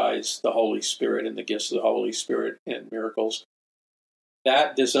merchandise the Holy Spirit and the gifts of the Holy Spirit and miracles.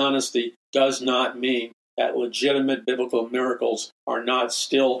 That dishonesty does not mean that legitimate biblical miracles are not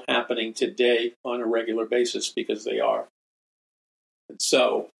still happening today on a regular basis, because they are. And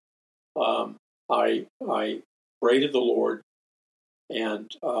so I pray to the Lord, and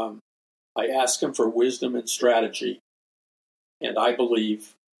I ask him for wisdom and strategy. And I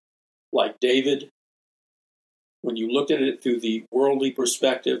believe, like David, when you looked at it through the worldly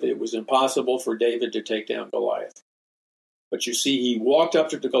perspective, it was impossible for David to take down Goliath. But you see, he walked up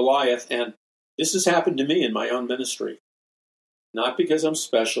to Goliath, and this has happened to me in my own ministry. Not because I'm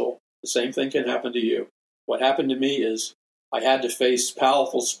special. The same thing can happen to you. What happened to me is I had to face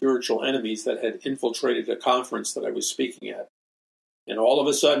powerful spiritual enemies that had infiltrated a conference that I was speaking at. And all of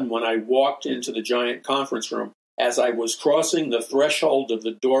a sudden, when I walked into the giant conference room, as I was crossing the threshold of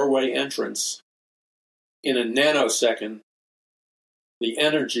the doorway entrance, in a nanosecond, the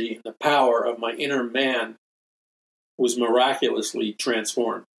energy and the power of my inner man was miraculously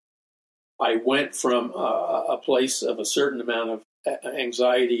transformed. I went from a place of a certain amount of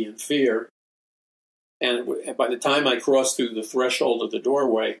anxiety and fear, and by the time I crossed through the threshold of the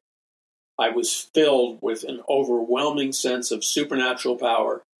doorway, I was filled with an overwhelming sense of supernatural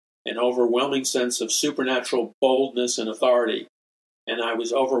power, an overwhelming sense of supernatural boldness and authority. And I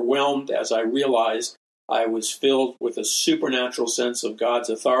was overwhelmed as I realized I was filled with a supernatural sense of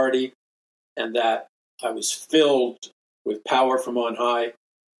God's authority, and that I was filled with power from on high,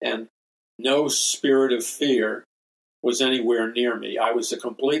 and no spirit of fear was anywhere near me. I was a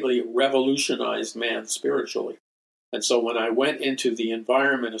completely revolutionized man spiritually. And so when I went into the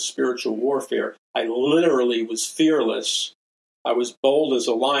environment of spiritual warfare, I literally was fearless. I was bold as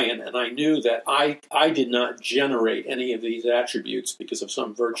a lion, and I knew that I did not generate any of these attributes because of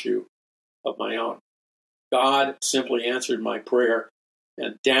some virtue of my own. God simply answered my prayer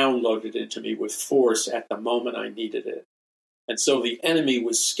and downloaded it into me with force at the moment I needed it. And so the enemy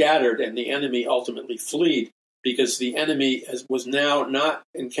was scattered, and the enemy ultimately fled, because the enemy was now not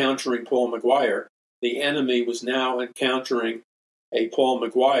encountering Paul McGUIRE. The enemy was now encountering a Paul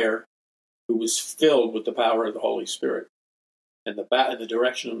McGUIRE who was filled with the power of the Holy Spirit. And the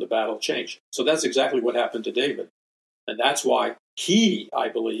direction of the battle changed. So that's exactly what happened to David. And that's why he, I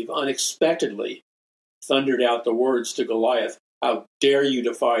believe, unexpectedly thundered out the words to Goliath, "How dare you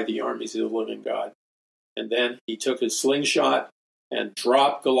defy the armies of the living God?" And then he took his slingshot and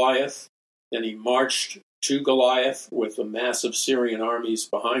dropped Goliath. Then he marched to Goliath with the massive Syrian armies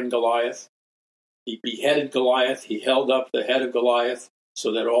behind Goliath. He beheaded Goliath. He held up the head of Goliath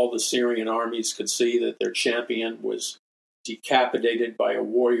so that all the Syrian armies could see that their champion was decapitated by a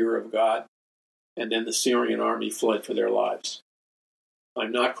warrior of God. And then the Syrian army fled for their lives.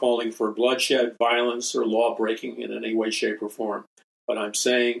 I'm not calling for bloodshed, violence, or law-breaking in any way, shape, or form. But I'm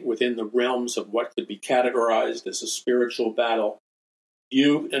saying within the realms of what could be categorized as a spiritual battle,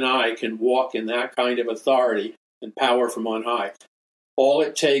 you and I can walk in that kind of authority and power from on high. All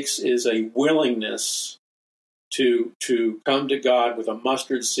it takes is a willingness to come to God with a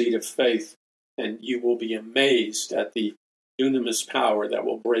mustard seed of faith, and you will be amazed at the dunamis power that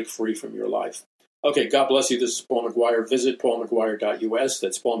will break free from your life. Okay, God bless you. This is Paul McGUIRE. Visit paulmcguire.us.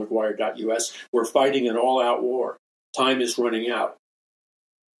 That's paulmcguire.us. We're fighting an all-out war. Time is running out.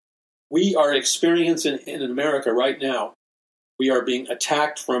 We are experiencing in America right now, we are being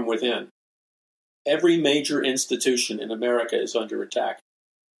attacked from within. Every major institution in America is under attack.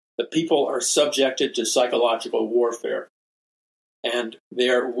 The people are subjected to psychological warfare, and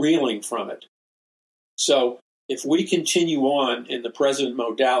they're reeling from it. So if we continue on in the present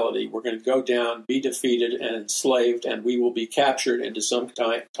modality, we're going to go down, be defeated and enslaved, and we will be captured into some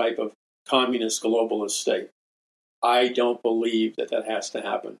type of communist globalist state. I don't believe that has to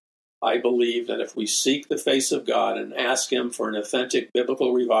happen. I believe that if we seek the face of God and ask Him for an authentic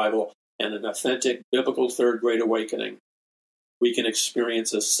biblical revival and an authentic biblical third great awakening, we can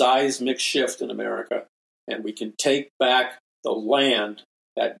experience a seismic shift in America, and we can take back the land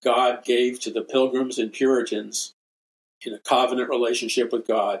that God gave to the Pilgrims and Puritans in a covenant relationship with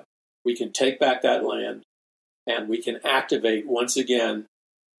God. We can take back that land, and we can activate once again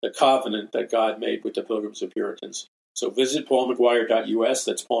the covenant that God made with the Pilgrims and Puritans. So visit paulmcguire.us,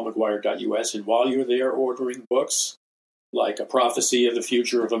 that's paulmcguire.us, and while you're there ordering books like A Prophecy of the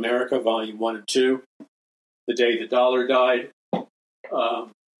Future of America, Volume 1 and 2, The Day the Dollar Died, The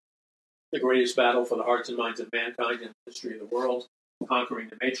Greatest Battle for the Hearts and Minds of Mankind in the History of the World, Conquering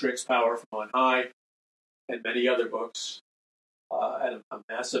the Matrix, Power from on High, and many other books at a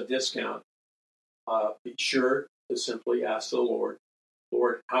massive discount, be sure to simply ask the Lord,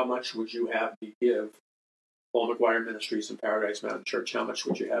 Lord, how much would you have me give Paul McGUIRE Ministries and Paradise Mountain Church? How much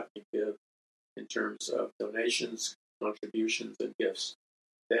would you have me give in terms of donations, contributions, and gifts?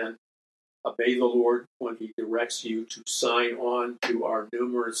 Then obey the Lord when He directs you to sign on to our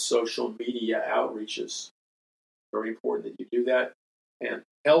numerous social media outreaches. Very important that you do that, and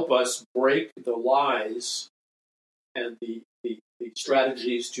help us break the lies and the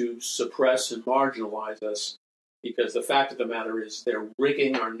strategies to suppress and marginalize us, because the fact of the matter is they're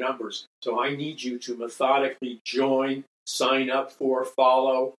rigging our numbers. So I need you to methodically join, sign up for,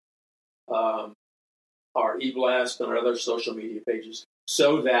 follow our eBlast and our other social media pages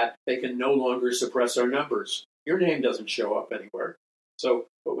so that they can no longer suppress our numbers. Your name doesn't show up anywhere.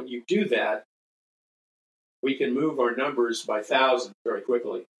 But when you do that, we can move our numbers by thousands very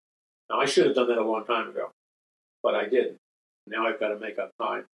quickly. Now, I should have done that a long time ago, but I didn't. Now I've got to make up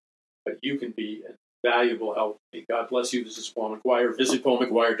time. But you can be a valuable help to me. God bless you. This is Paul McGUIRE. Visit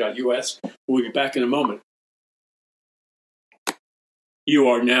paulmcguire.us. We'll be back in a moment. You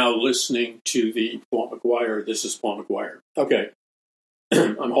are now listening to the Paul McGUIRE. This is Paul McGUIRE. Okay.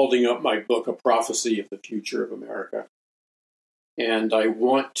 I'm holding up my book, A Prophecy of the Future of America. And I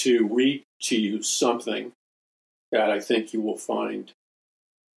want to read to you something that I think you will find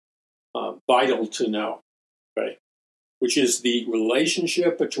vital to know, okay? Which is the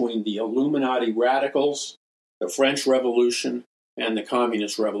relationship between the Illuminati radicals, the French Revolution, and the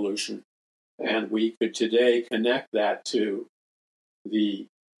Communist Revolution. And we could today connect that to the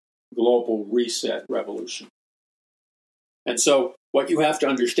global reset revolution. And so what you have to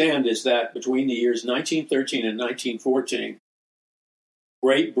understand is that between the years 1913 and 1914,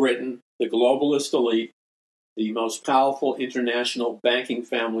 Great Britain, the globalist elite, the most powerful international banking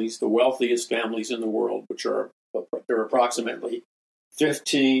families, the wealthiest families in the world, which are there are approximately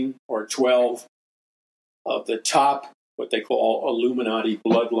 15 or 12 of the top, what they call Illuminati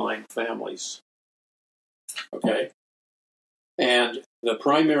bloodline families. Okay? And the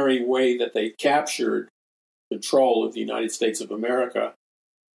primary way that they captured control of the United States of America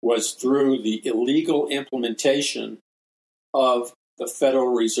was through the illegal implementation of the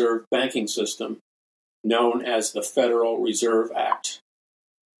Federal Reserve banking system known as the Federal Reserve Act.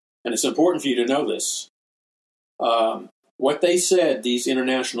 And it's important for you to know this. What they said, these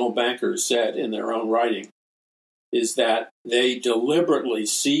international bankers said in their own writing, is that they deliberately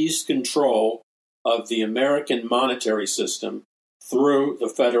seized control of the American monetary system through the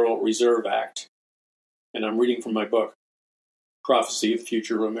Federal Reserve Act. And I'm reading from my book, Prophecy of the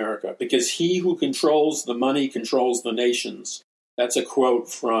Future of America, because he who controls the money controls the nations. That's a quote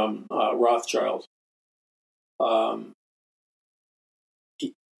from Rothschild.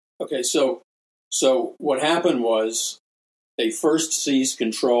 So what happened was they first seized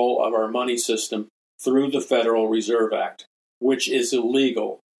control of our money system through the Federal Reserve Act, which is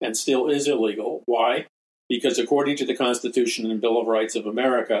illegal and still is illegal. Why? Because according to the Constitution and Bill of Rights of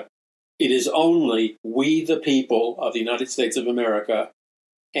America, it is only we, the people of the United States of America,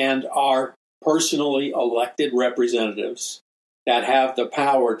 and our personally elected representatives that have the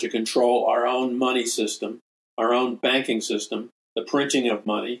power to control our own money system, our own banking system, the printing of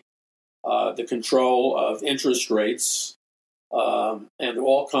money, the control of interest rates, and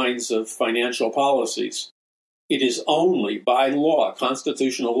all kinds of financial policies. It is only by law,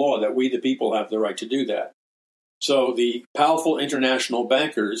 constitutional law, that we, the people, have the right to do that. So the powerful international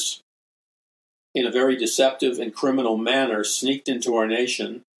bankers, in a very deceptive and criminal manner, sneaked into our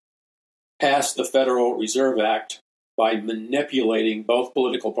nation, passed the Federal Reserve Act by manipulating both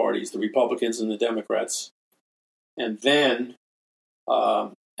political parties, the Republicans and the Democrats. And then,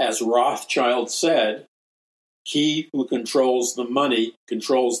 as Rothschild said, He who controls the money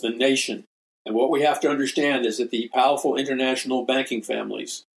controls the nation. And what we have to understand is that the powerful international banking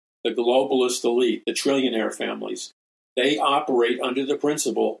families, the globalist elite, the trillionaire families, they operate under the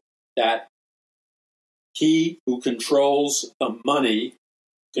principle that he who controls the money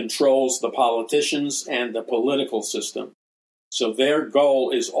controls the politicians and the political system. So their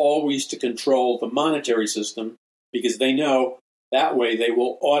goal is always to control the monetary system because they know that way they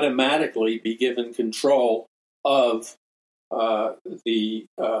will automatically be given control of the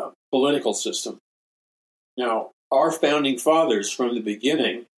political system. Now, our founding fathers from the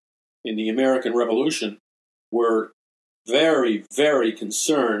beginning in the American Revolution were very, very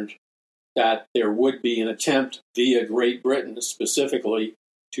concerned that there would be an attempt via Great Britain specifically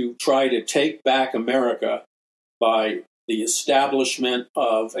to try to take back America by the establishment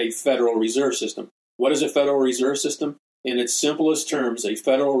of a Federal Reserve System. What is a Federal Reserve System? In its simplest terms, a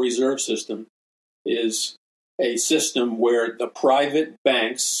Federal Reserve System is a system where the private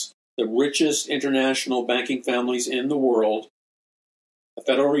banks, the richest international banking families in the world, the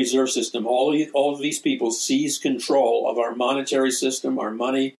Federal Reserve System, all of these people seize control of our monetary system, our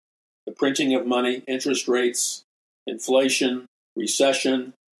money, the printing of money, interest rates, inflation,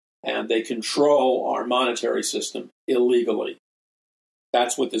 recession, and they control our monetary system illegally.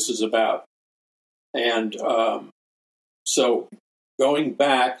 That's what this is about. And so going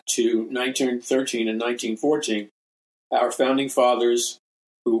back to 1913 and 1914, our founding fathers,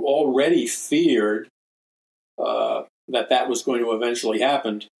 who already feared that was going to eventually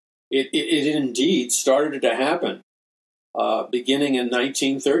happen, it indeed started to happen beginning in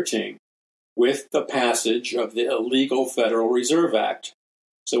 1913 with the passage of the illegal Federal Reserve Act.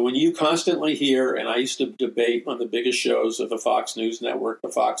 So when you constantly hear, and I used to debate on the biggest shows of the Fox News Network, the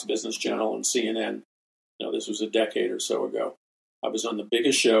Fox Business Channel, and CNN, this was a decade or so ago. I was on the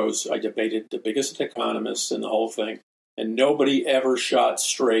biggest shows. I debated the biggest economists and the whole thing. And nobody ever shot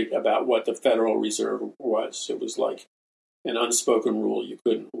straight about what the Federal Reserve was. It was like an unspoken rule. You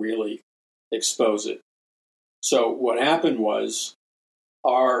couldn't really expose it. So what happened was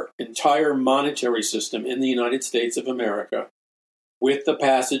our entire monetary system in the United States of America, with the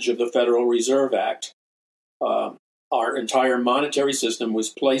passage of the Federal Reserve Act, our entire monetary system was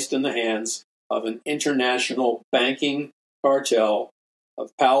placed in the hands of an international banking cartel of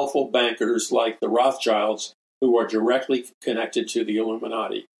powerful bankers like the Rothschilds, who are directly connected to the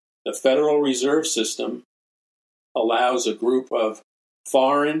Illuminati. The Federal Reserve System allows a group of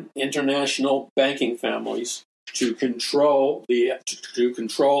foreign international banking families to control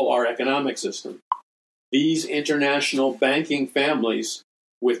our economic system. These international banking families,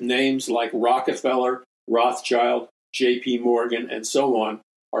 with names like Rockefeller, Rothschild, J.P. Morgan, and so on,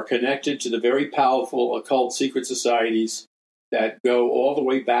 are connected to the very powerful occult secret societies that go all the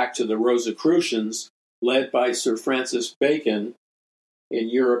way back to the Rosicrucians, led by Sir Francis Bacon in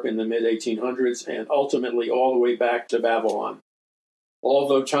Europe in the mid-1800s, and ultimately all the way back to Babylon.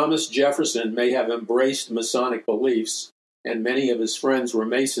 Although Thomas Jefferson may have embraced Masonic beliefs, and many of his friends were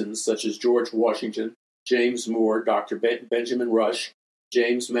Masons, such as George Washington, James Moore, Dr. Benjamin Rush,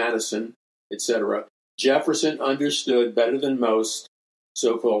 James Madison, etc., Jefferson understood better than most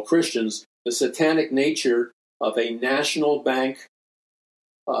so-called Christians the satanic nature of a national bank,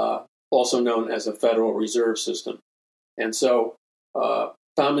 also known as a Federal Reserve System. And so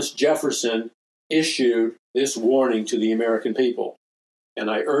Thomas Jefferson issued this warning to the American people. And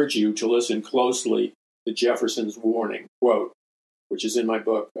I urge you to listen closely to Jefferson's warning, quote, which is in my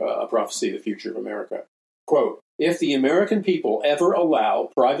book, A Prophecy of the Future of America. Quote, if the American people ever allow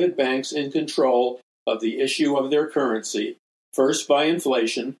private banks in control of the issue of their currency, first by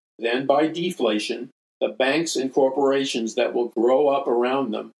inflation, then by deflation, the banks and corporations that will grow up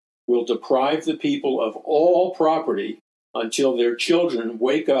around them will deprive the people of all property until their children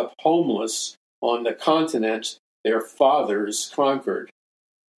wake up homeless on the continent their fathers conquered.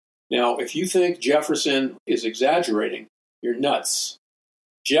 Now, if you think Jefferson is exaggerating, you're nuts.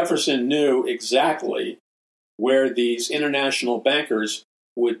 Jefferson knew exactly where these international bankers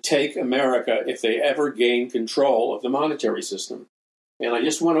would take America if they ever gained control of the monetary system. And I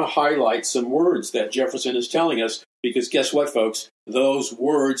just want to highlight some words that Jefferson is telling us, because guess what, folks? Those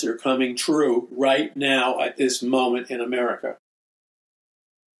words are coming true right now at this moment in America.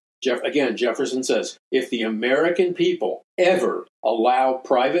 Jefferson says, if the American people ever allow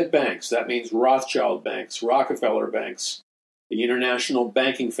private banks, that means Rothschild banks, Rockefeller banks, the international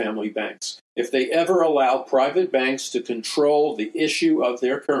banking family banks, if they ever allow private banks to control the issue of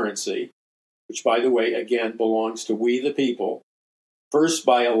their currency, which, by the way, again, belongs to we the people, first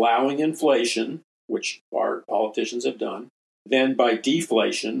by allowing inflation, which our politicians have done, then by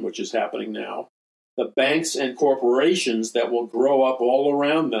deflation, which is happening now, the banks and corporations that will grow up all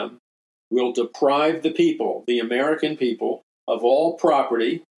around them will deprive the people, the American people, of all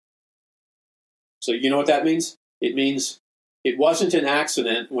property. So you know what that means? It means it wasn't an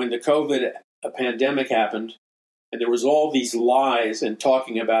accident when the COVID pandemic happened and there was all these lies and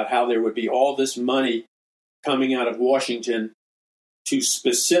talking about how there would be all this money coming out of Washington to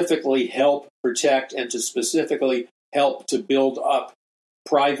specifically help protect and to specifically help to build up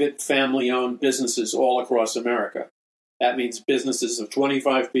private family-owned businesses all across America. That means businesses of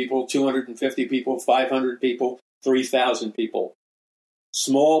 25 people, 250 people, 500 people, 3,000 people.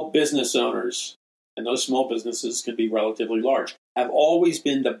 Small business owners, and those small businesses can be relatively large, have always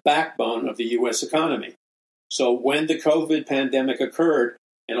been the backbone of the U.S. economy. So when the COVID pandemic occurred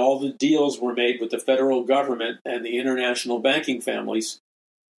and all the deals were made with the federal government and the international banking families,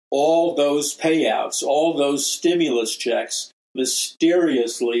 all those payouts, all those stimulus checks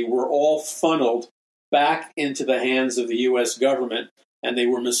mysteriously were all funneled back into the hands of the U.S. government, and they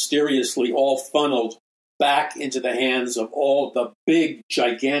were mysteriously all funneled back into the hands of all the big,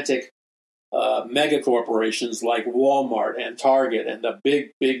 gigantic mega corporations like Walmart and Target and the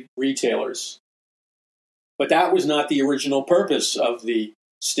big, big retailers. But that was not the original purpose of the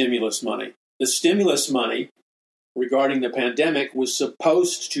stimulus money. The stimulus money regarding the pandemic was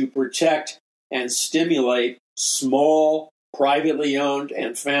supposed to protect and stimulate small, privately owned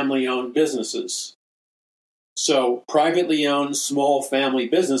and family-owned businesses. So privately owned small family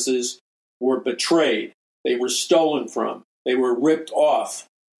businesses were betrayed. They were stolen from. They were ripped off.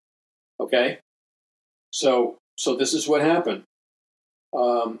 Okay? So this is what happened.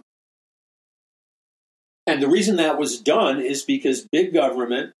 And the reason that was done is because big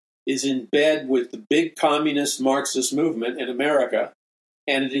government is in bed with the big communist Marxist movement in America,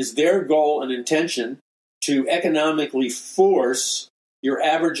 and it is their goal and intention to economically force your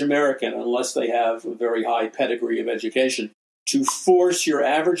average American, unless they have a very high pedigree of education, to force your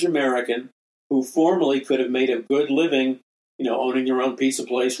average American who formerly could have made a good living, owning your own pizza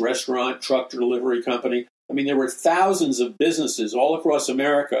place, restaurant, truck delivery company. I mean, there were thousands of businesses all across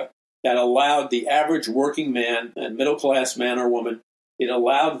America that allowed the average working man and middle-class man or woman, it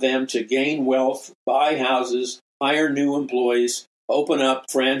allowed them to gain wealth, buy houses, hire new employees, open up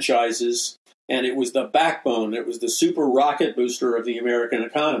franchises, and it was the backbone, it was the super rocket booster of the American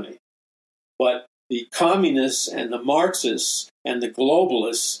economy. But the communists and the Marxists and the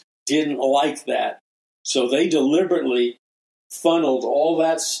globalists didn't like that. So they deliberately funneled all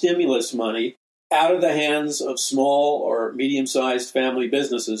that stimulus money out of the hands of small or medium-sized family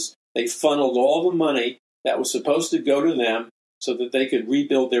businesses. They funneled all the money that was supposed to go to them so that they could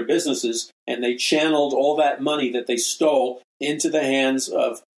rebuild their businesses, and they channeled all that money that they stole into the hands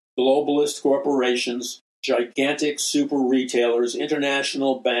of globalist corporations, gigantic super retailers,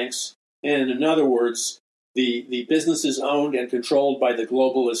 international banks, and in other words, the businesses owned and controlled by the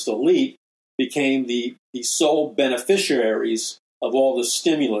globalist elite became the sole beneficiaries of all the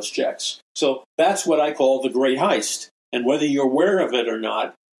stimulus checks. So that's what I call the Great Heist. And whether you're aware of it or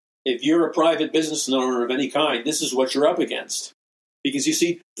not, if you're a private business owner of any kind, this is what you're up against. Because you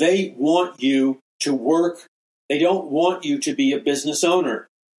see, they want you to work. They don't want you to be a business owner.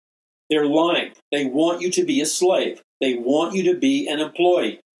 They're lying. They want you to be a slave. They want you to be an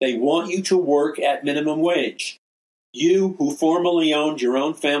employee. They want you to work at minimum wage. You who formerly owned your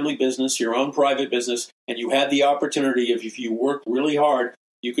own family business, your own private business, and you had the opportunity, if you worked really hard,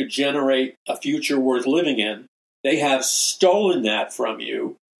 you could generate a future worth living in. They have stolen that from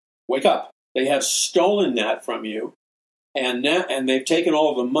you. Wake up. They have stolen that from you, and they've taken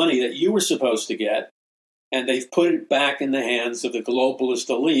all the money that you were supposed to get, and they've put it back in the hands of the globalist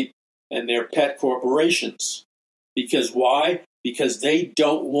elite and their pet corporations. Because why? Because they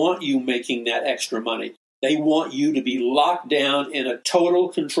don't want you making that extra money. They want you to be locked down in a total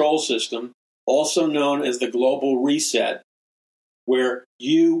control system, also known as the global reset, where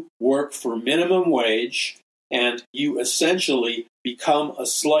you work for minimum wage and you essentially become a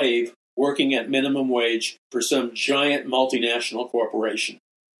slave working at minimum wage for some giant multinational corporation.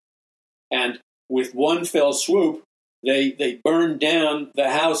 And with one fell swoop, they burned down the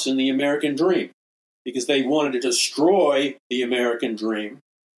house in the American dream because they wanted to destroy the American dream.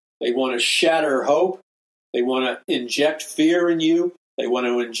 They want to shatter hope. They want to inject fear in you. They want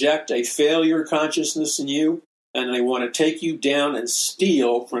to inject a failure consciousness in you. And they want to take you down and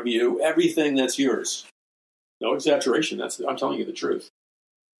steal from you everything that's yours. No exaggeration. I'm telling you the truth.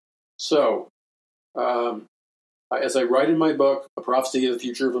 So, as I write in my book, A Prophecy of the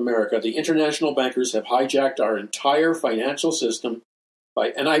Future of America, the international bankers have hijacked our entire financial system.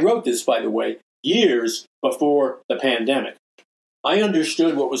 And I wrote this, by the way, years before the pandemic. I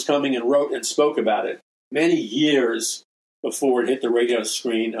understood what was coming and wrote and spoke about it many years before it hit the radar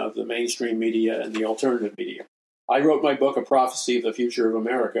screen of the mainstream media and the alternative media. I wrote my book, A Prophecy of the Future of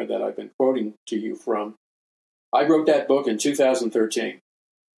America, that I've been quoting to you from. I wrote that book in 2013.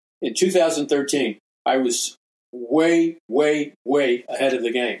 In 2013, I was way, way, way ahead of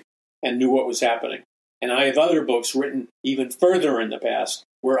the game and knew what was happening. And I have other books written even further in the past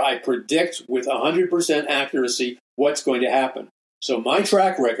where I predict with 100% accuracy what's going to happen. So my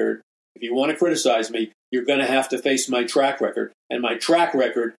track record, if you want to criticize me, you're going to have to face my track record. And my track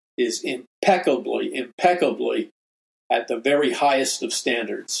record is impeccably at the very highest of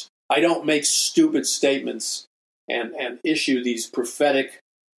standards. I don't make stupid statements and issue these prophetic,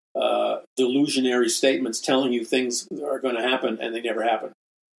 delusionary statements telling you things are going to happen and they never happen.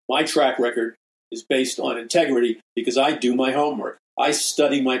 My track record is based on integrity because I do my homework. I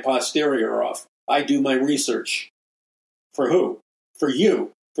study my posterior off. I do my research. For who? For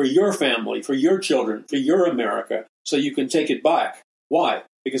you, for your family, for your children, for your America, so you can take it back. Why?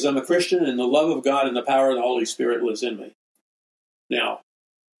 Because I'm a Christian and the love of God and the power of the Holy Spirit lives in me. Now,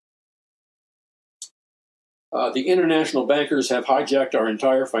 the international bankers have hijacked our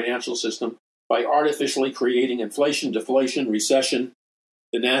entire financial system by artificially creating inflation, deflation, recession,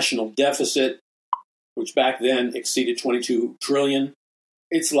 the national deficit, which back then exceeded 22 trillion.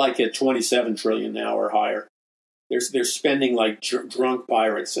 It's like at 27 trillion now or higher. They're spending like drunk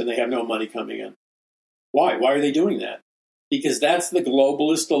pirates, and they have no money coming in. Why? Why are they doing that? Because that's the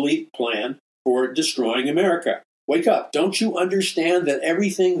globalist elite plan for destroying America. Wake up. Don't you understand that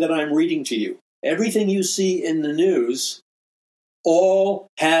everything that I'm reading to you, everything you see in the news, all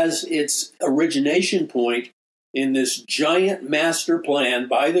has its origination point in this giant master plan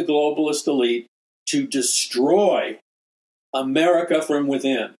by the globalist elite to destroy America from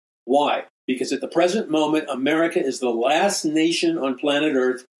within. Why? Because at the present moment, America is the last nation on planet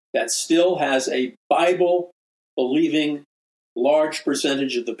Earth that still has a Bible-believing large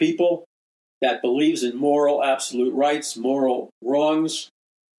percentage of the people that believes in moral absolute rights, moral wrongs,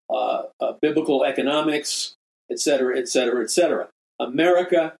 biblical economics, etc., etc., etc.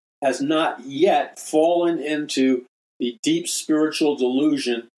 America has not yet fallen into the deep spiritual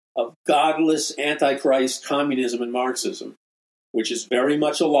delusion of godless antichrist communism and Marxism, which is very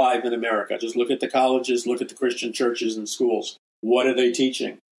much alive in America. Just look at the colleges, look at the Christian churches and schools. What are they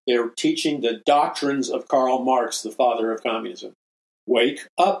teaching? They're teaching the doctrines of Karl Marx, the father of communism. Wake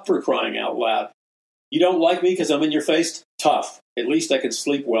up, for crying out loud. You don't like me because I'm in your face? Tough. At least I can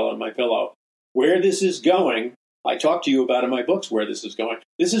sleep well on my pillow. Where this is going, I talk to you about in my books where this is going.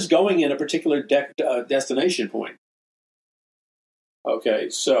 This is going in a particular destination point. Okay,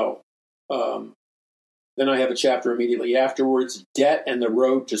 so then I have a chapter immediately afterwards, Debt and the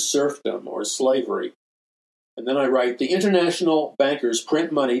Road to Serfdom or Slavery. And then I write, the international bankers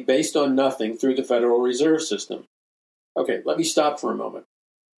print money based on nothing through the Federal Reserve System. Okay, let me stop for a moment.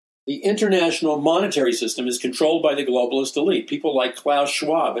 The international monetary system is controlled by the globalist elite, people like Klaus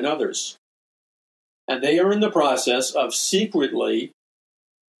Schwab and others. And they are in the process of secretly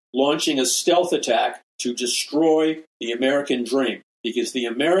launching a stealth attack to destroy the American dream. Because the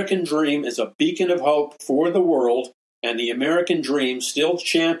American dream is a beacon of hope for the world, and the American dream still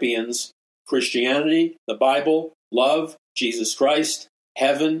champions Christianity, the Bible, love, Jesus Christ,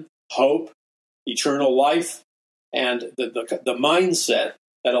 heaven, hope, eternal life, and the mindset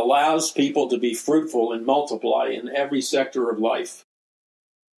that allows people to be fruitful and multiply in every sector of life.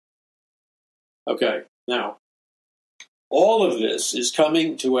 Okay, now, all of this is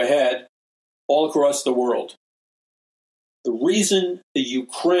coming to a head all across the world. The reason the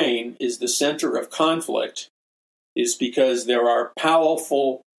Ukraine is the center of conflict is because there are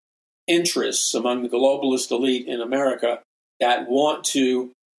powerful interests among the globalist elite in America that want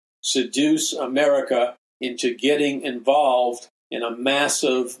to seduce America into getting involved in a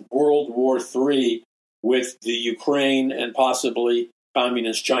massive World War III with the Ukraine and possibly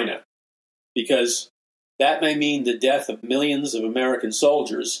communist China. Because that may mean the death of millions of American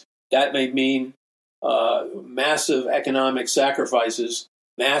soldiers. That may mean massive economic sacrifices,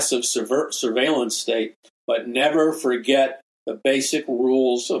 massive surveillance state, but never forget the basic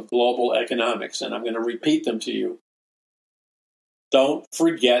rules of global economics. And I'm going to repeat them to you. Don't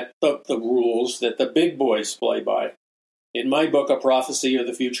forget the rules that the big boys play by. In my book, A Prophecy of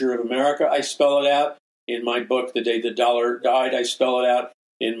the Future of America, I spell it out. In my book, The Day the Dollar Died, I spell it out.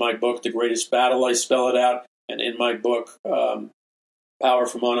 In my book, The Greatest Battle, I spell it out. And in my book, Power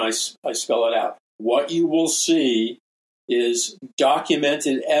from On, I spell it out. What you will see is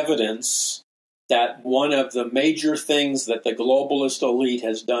documented evidence that one of the major things that the globalist elite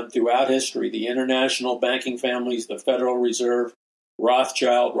has done throughout history, the international banking families, the Federal Reserve,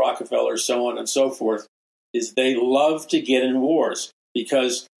 Rothschild, Rockefeller, so on and so forth, is they love to get in wars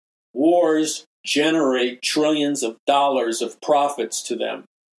because wars generate trillions of dollars of profits to them.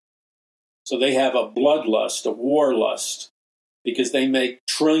 So they have a bloodlust, a war lust, because they make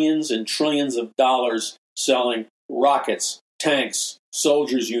trillions and trillions of dollars selling rockets, tanks,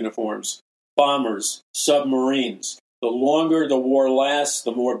 soldiers' uniforms, bombers, submarines. The longer the war lasts,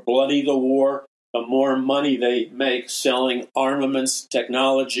 the more bloody the war, the more money they make selling armaments,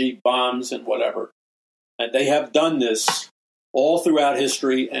 technology, bombs, and whatever. And they have done this all throughout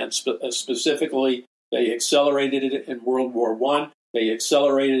history, and specifically, they accelerated it in World War I, they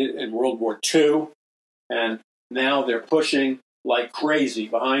accelerated it in World War II, and now they're pushing like crazy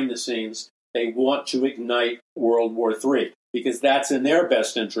behind the scenes. They want to ignite World War III because that's in their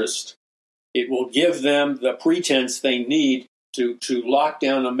best interest. It will give them the pretense they need to lock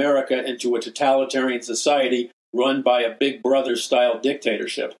down America into a totalitarian society run by a Big Brother-style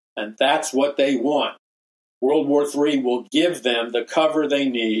dictatorship. And that's what they want. World War III will give them the cover they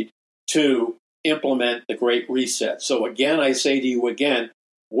need to implement the Great Reset. So again, I say to you again,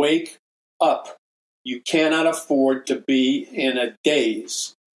 wake up. You cannot afford to be in a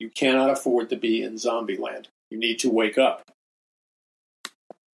daze. You cannot afford to be in zombie land. You need to wake up.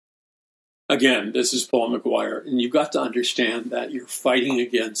 Again, this is Paul McGUIRE, and you've got to understand that you're fighting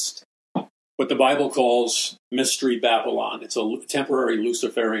against what the Bible calls Mystery Babylon. It's a temporary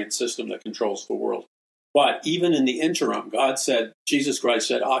Luciferian system that controls the world. But even in the interim, God said, Jesus Christ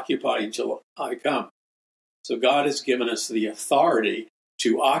said, occupy until I come. So God has given us the authority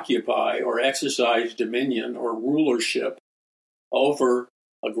to occupy or exercise dominion or rulership over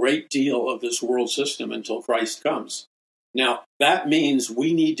a great deal of this world system until Christ comes. Now, that means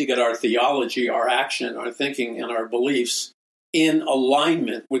we need to get our theology, our action, our thinking, and our beliefs in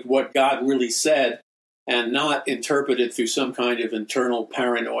alignment with what God really said and not interpreted through some kind of internal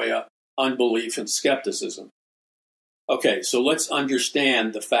paranoia, unbelief, and skepticism. Okay, so let's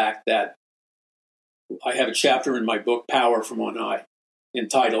understand the fact that I have a chapter in my book, Power from On High,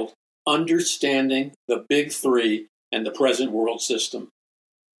 entitled Understanding the Big Three and the Present World System.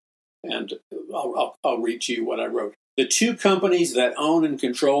 And I'll read to you what I wrote. The two companies that own and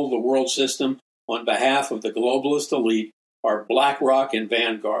control the world system on behalf of the globalist elite are BlackRock and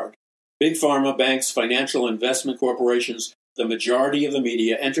Vanguard. Big pharma, banks, financial investment corporations, the majority of the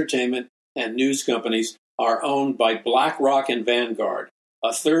media, entertainment, and news companies are owned by BlackRock and Vanguard.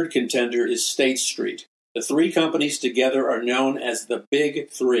 A third contender is State Street. The three companies together are known as the Big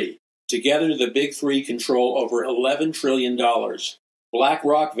Three. Together, the Big Three control over $11 trillion.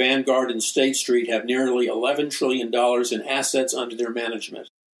 BlackRock, Vanguard, and State Street have nearly $11 trillion in assets under their management.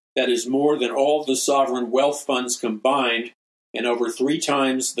 That is more than all the sovereign wealth funds combined and over 3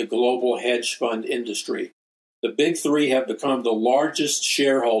 times the global hedge fund industry. The Big Three have become the largest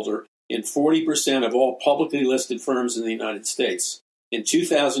shareholder in 40% of all publicly listed firms in the United States. In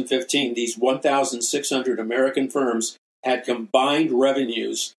 2015, these 1,600 American firms had combined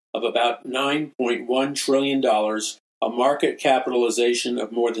revenues of about $9.1 trillion, a market capitalization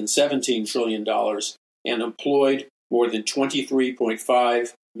of more than $17 trillion, and employed more than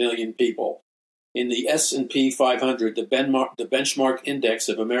 23.5 million people. In the S&P 500, the benchmark index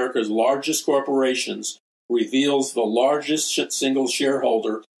of America's largest corporations reveals the largest single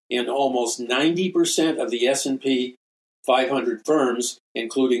shareholder in almost 90% of the S&P 500 firms,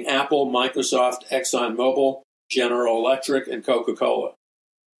 including Apple, Microsoft, ExxonMobil, General Electric, and Coca-Cola.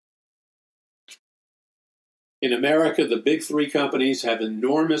 In America, the Big Three companies have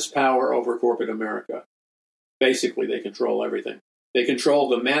enormous power over corporate America. Basically, they control everything. They control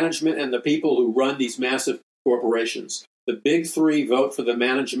the management and the people who run these massive corporations. The Big Three vote for the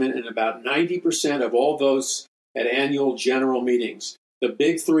management in about 90% of all votes at annual general meetings. The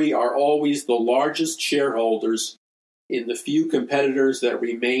Big Three are always the largest shareholders in the few competitors that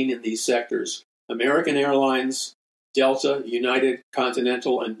remain in these sectors. American Airlines, Delta, United,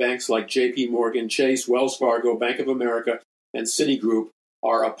 Continental, and banks like J.P. Morgan, Chase, Wells Fargo, Bank of America, and Citigroup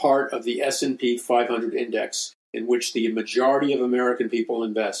are a part of the S&P 500 index, in which the majority of American people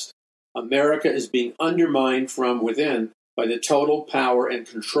invest. America is being undermined from within by the total power and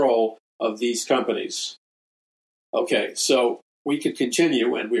control of these companies. Okay, so we could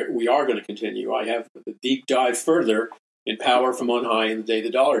continue, and we are going to continue. I have a deep dive further in Power from On High in The Day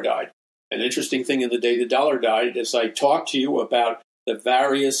the Dollar Died. An interesting thing in The Day the Dollar Died is I talked to you about the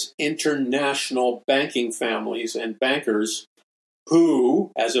various international banking families and bankers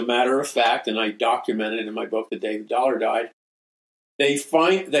who, as a matter of fact, and I documented in my book, The Day the Dollar Died, they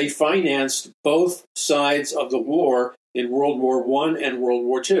financed both sides of the war in World War I and World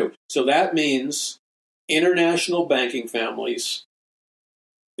War II. So that means international banking families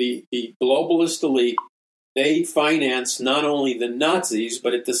the globalist elite, they finance not only the Nazis,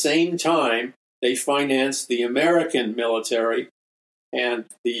 but at the same time, they finance the American military and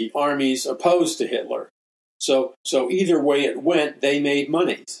the armies opposed to Hitler. So either way it went, they made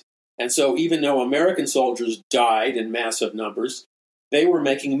money. And so even though American soldiers died in massive numbers, they were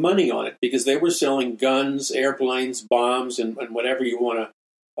making money on it because they were selling guns, airplanes, bombs, and whatever you want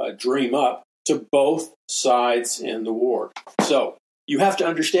to dream up to both sides in the war. So you have to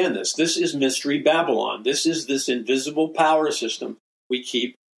understand this. This is Mystery Babylon. This is this invisible power system we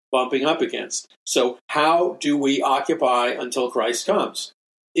keep bumping up against. So how do we occupy until Christ comes?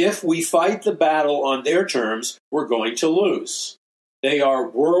 If we fight the battle on their terms, we're going to lose. They are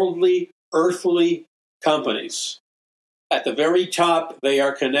worldly, earthly companies. At the very top, they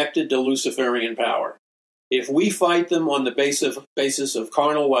are connected to Luciferian power. If we fight them on the basis of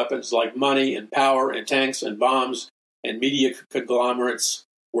carnal weapons like money and power and tanks and bombs and media conglomerates,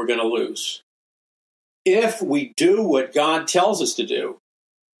 we're going to lose. If we do what God tells us to do,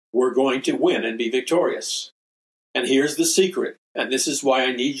 we're going to win and be victorious. And here's the secret, and this is why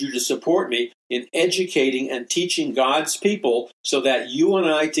I need you to support me in educating and teaching God's people so that you and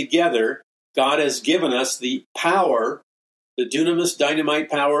I together, God has given us the power, the dunamis dynamite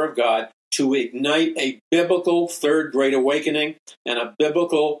power of God, to ignite a biblical third great awakening and a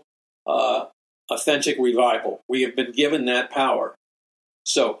biblical authentic revival. We have been given that power.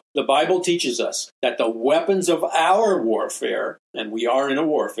 So the Bible teaches us that the weapons of our warfare, and we are in a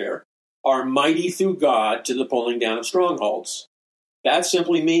warfare, are mighty through God to the pulling down of strongholds. That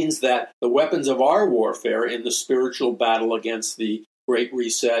simply means that the weapons of our warfare in the spiritual battle against the Great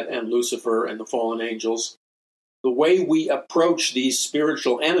Reset and Lucifer and the fallen angels, the way we approach these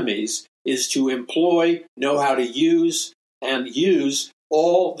spiritual enemies is to employ, know how to use, and use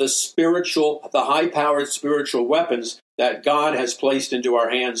all the high-powered spiritual weapons that God has placed into our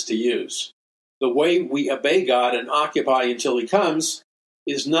hands to use. The way we obey God and occupy until He comes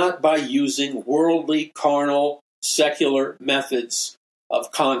is not by using worldly, carnal, secular methods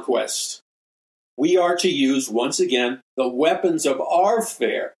of conquest. We are to use, once again, the weapons of our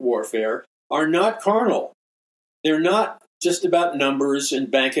warfare are not carnal. They're not just about numbers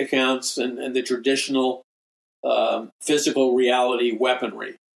and bank accounts and the traditional physical reality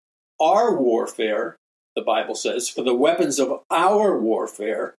weaponry. Our warfare, the Bible says, for the weapons of our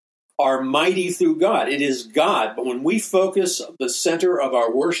warfare are mighty through God. It is God. But when we focus the center of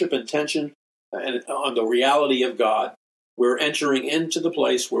our worship intention on the reality of God, we're entering into the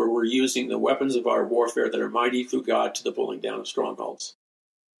place where we're using the weapons of our warfare that are mighty through God to the pulling down of strongholds.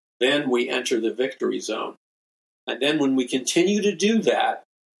 Then we enter the victory zone. And then when we continue to do that,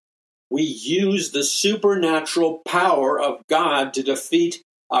 we use the supernatural power of God to defeat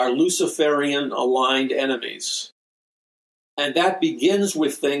our Luciferian-aligned enemies. And that begins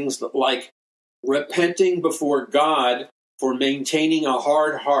with things like repenting before God for maintaining a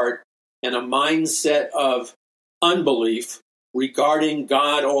hard heart and a mindset of unbelief regarding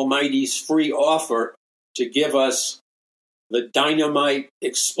God Almighty's free offer to give us the dynamite,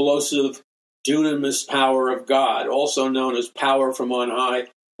 explosive, dunamis power of God, also known as power from on high,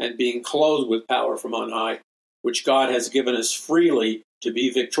 and being clothed with power from on high, which God has given us freely to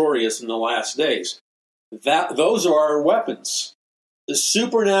be victorious in the last days. Those are our weapons. The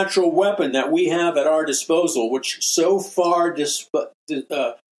supernatural weapon that we have at our disposal, which so far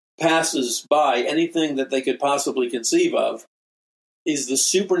passes by anything that they could possibly conceive of, is the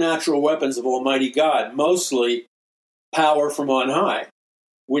supernatural weapons of Almighty God, mostly power from on high,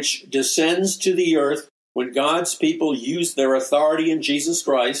 which descends to the earth when God's people use their authority in Jesus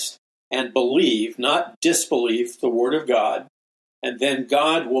Christ and believe, not disbelieve, the Word of God. And then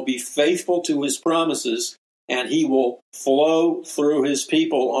God will be faithful to His promises, and He will flow through His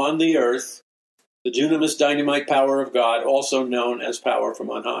people on the earth, the dunamis dynamite power of God, also known as power from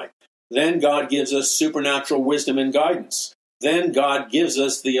on high. Then God gives us supernatural wisdom and guidance. Then God gives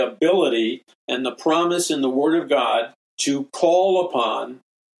us the ability and the promise in the Word of God to call upon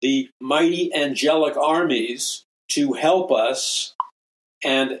the mighty angelic armies to help us,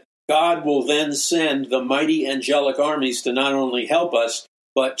 and God will then send the mighty angelic armies to not only help us,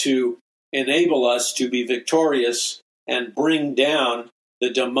 but to enable us to be victorious and bring down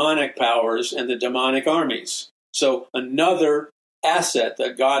the demonic powers and the demonic armies. So another asset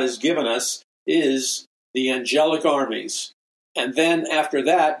that God has given us is the angelic armies. And then after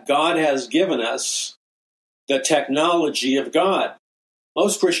that, God has given us the technology of God.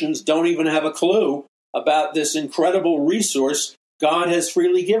 Most Christians don't even have a clue about this incredible resource God has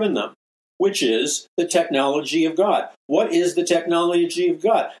freely given them, which is the technology of God. What is the technology of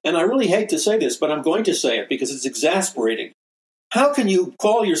God? And I really hate to say this, but I'm going to say it because it's exasperating. How can you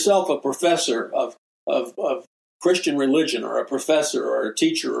call yourself a professor of Christian religion, or a professor, or a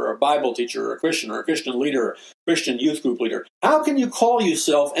teacher, or a Bible teacher, or a Christian leader, or a Christian youth group leader? How can you call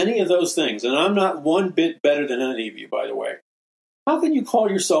yourself any of those things? And I'm not one bit better than any of you, by the way. How can you call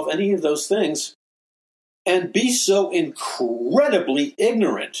yourself any of those things and be so incredibly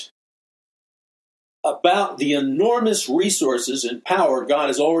ignorant about the enormous resources and power God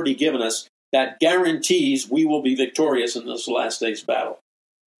has already given us that guarantees we will be victorious in this last day's battle?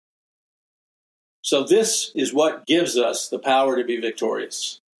 So this is what gives us the power to be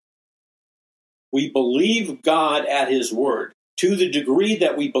victorious. We believe God at his word. To the degree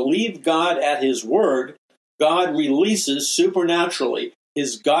that we believe God at his word, God releases supernaturally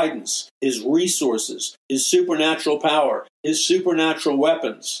his guidance, his resources, his supernatural power, his supernatural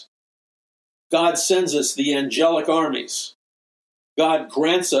weapons. God sends us the angelic armies. God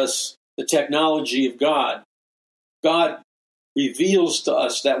grants us the technology of God. God reveals to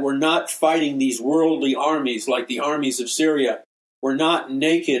us that we're not fighting these worldly armies like the armies of Syria. We're not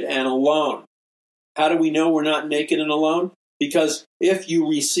naked and alone. How do we know we're not naked and alone? Because if you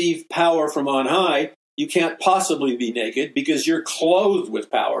receive power from on high, you can't possibly be naked because you're clothed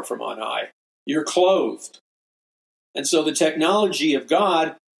with power from on high. You're clothed. And so the technology of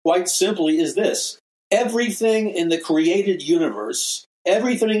God, quite simply, is this. Everything in the created universe,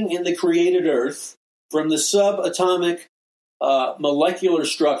 everything in the created earth, from the subatomic molecular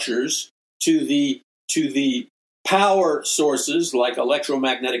structures to the power sources like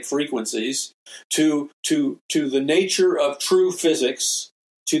electromagnetic frequencies, to the nature of true physics,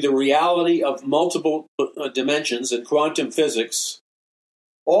 to the reality of multiple dimensions and quantum physics,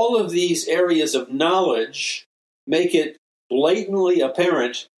 all of these areas of knowledge make it blatantly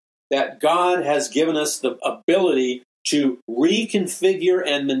apparent that God has given us the ability to reconfigure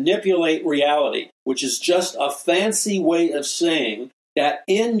and manipulate reality, which is just a fancy way of saying that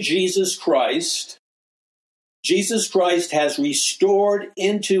in Jesus Christ has restored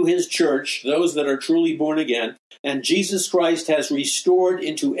into his church those that are truly born again, and Jesus Christ has restored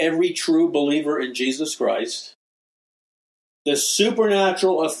into every true believer in Jesus Christ the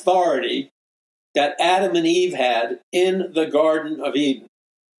supernatural authority that Adam and Eve had in the Garden of Eden.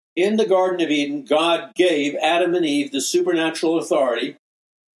 In the Garden of Eden, God gave Adam and Eve the supernatural authority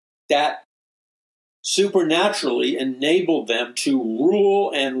that supernaturally enabled them to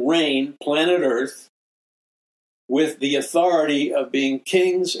rule and reign planet Earth with the authority of being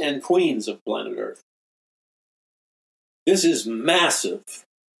kings and queens of planet Earth. This is massive.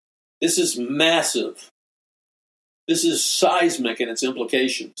 This is massive. This is seismic in its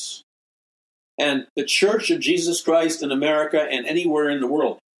implications. And the Church of Jesus Christ in America and anywhere in the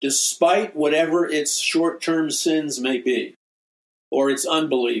world, despite whatever its short-term sins may be, or its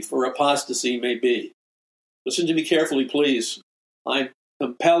unbelief or apostasy may be. Listen to me carefully, please. I'm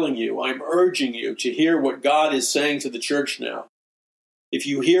compelling you, I'm urging you to hear what God is saying to the church now. If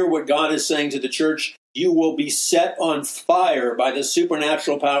you hear what God is saying to the church, you will be set on fire by the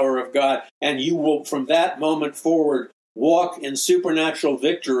supernatural power of God, and you will, from that moment forward, walk in supernatural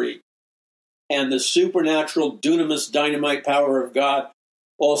victory and the supernatural dunamis dynamite power of God,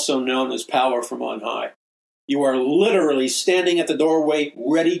 also known as power from on high. You are literally standing at the doorway,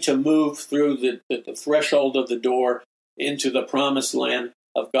 ready to move through the threshold of the door into the promised land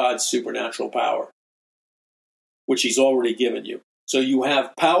of God's supernatural power, which he's already given you. So you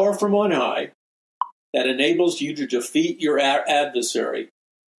have power from on high that enables you to defeat your adversary.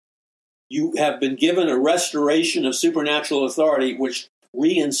 You have been given a restoration of supernatural authority, which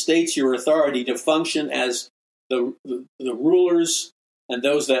reinstates your authority to function as the rulers and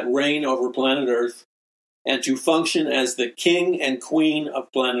those that reign over planet Earth, and to function as the king and queen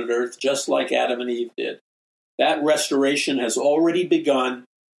of planet Earth, just like Adam and Eve did. That restoration has already begun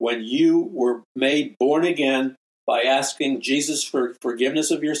when you were made born again by asking Jesus for forgiveness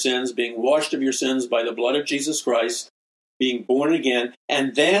of your sins, being washed of your sins by the blood of Jesus Christ, being born again.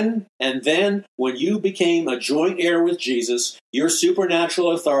 And then, when you became a joint heir with Jesus, your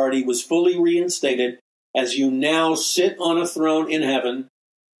supernatural authority was fully reinstated as you now sit on a throne in heaven,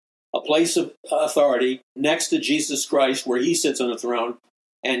 a place of authority next to Jesus Christ where he sits on a throne.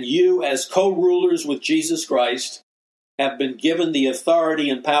 And you, as co-rulers with Jesus Christ, have been given the authority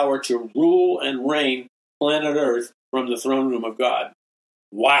and power to rule and reign planet Earth from the throne room of God.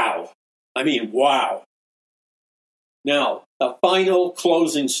 Wow. I mean, wow. Now, a final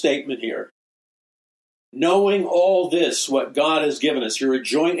closing statement here. Knowing all this, what God has given us, you're a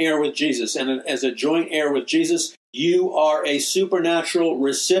joint heir with Jesus. And as a joint heir with Jesus, you are a supernatural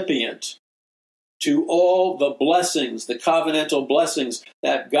recipient to all the blessings, the covenantal blessings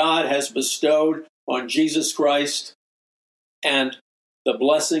that God has bestowed on Jesus Christ and the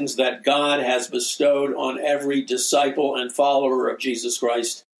blessings that God has bestowed on every disciple and follower of Jesus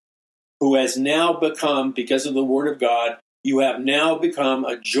Christ, who has now become, because of the Word of God, you have now become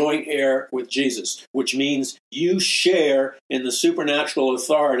a joint heir with Jesus, which means you share in the supernatural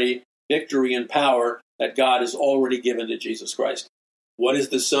authority, victory, and power that God has already given to Jesus Christ. What is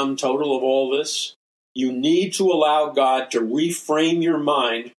the sum total of all this? You need to allow God to reframe your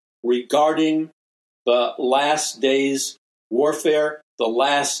mind regarding the last days warfare, the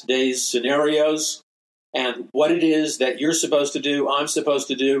last days scenarios, and what it is that you're supposed to do, I'm supposed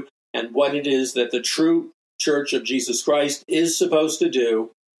to do, and what it is that the true Church of Jesus Christ is supposed to do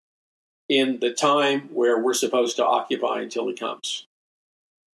in the time where we're supposed to occupy until he comes.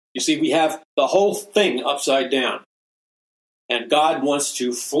 You see, we have the whole thing upside down, and God wants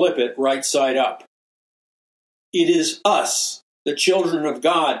to flip it right side up. It is us, the children of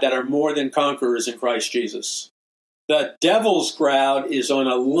God, that are more than conquerors in Christ Jesus. The devil's crowd is on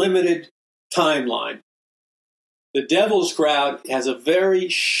a limited timeline. The devil's crowd has a very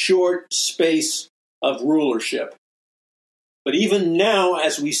short space of rulership. But even now,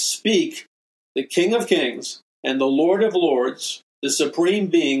 as we speak, the King of Kings and the Lord of Lords, the Supreme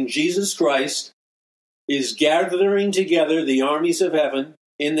Being, Jesus Christ, is gathering together the armies of heaven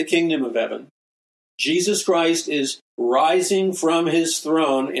in the kingdom of heaven. Jesus Christ is rising from his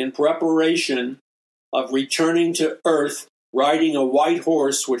throne in preparation of returning to earth, riding a white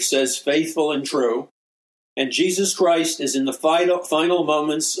horse which says faithful and true. And Jesus Christ is in the final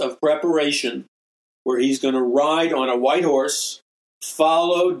moments of preparation, where he's going to ride on a white horse,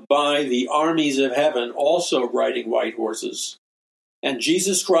 followed by the armies of heaven also riding white horses. And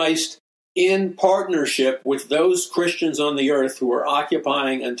Jesus Christ, in partnership with those Christians on the earth who are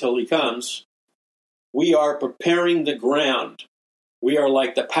occupying until he comes, we are preparing the ground. We are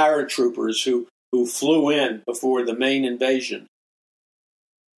like the paratroopers who flew in before the main invasion.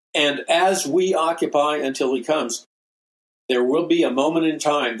 And as we occupy until he comes, there will be a moment in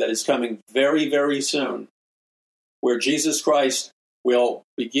time that is coming very, very soon where Jesus Christ will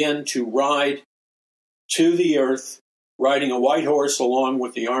begin to ride to the earth, riding a white horse along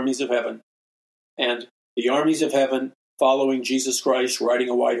with the armies of heaven. And the armies of heaven, following Jesus Christ riding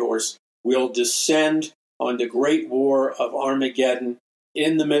a white horse, will descend on the great war of Armageddon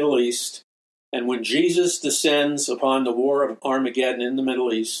in the Middle East. And when Jesus descends upon the war of Armageddon in the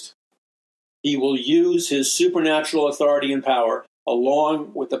Middle East, he will use his supernatural authority and power,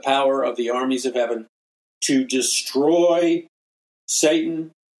 along with the power of the armies of heaven, to destroy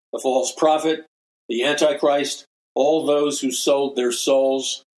Satan, the false prophet, the Antichrist, all those who sold their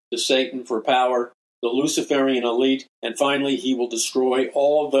souls to Satan for power, the Luciferian elite, and finally he will destroy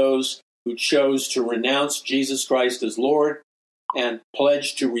all those who chose to renounce Jesus Christ as Lord and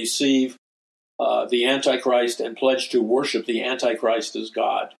pledge to receive the Antichrist and pledge to worship the Antichrist as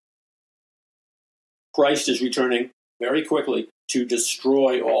God. Christ is returning very quickly to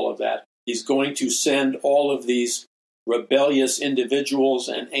destroy all of that. He's going to send all of these rebellious individuals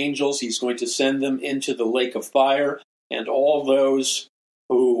and angels. He's going to send them into the lake of fire, and all those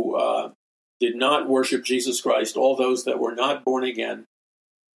who did not worship Jesus Christ, all those that were not born again,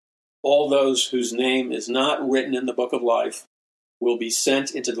 all those whose name is not written in the book of life, will be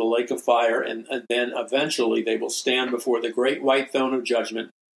sent into the lake of fire, and then eventually they will stand before the great white throne of judgment.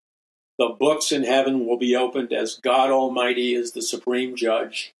 The books in heaven will be opened as God Almighty is the supreme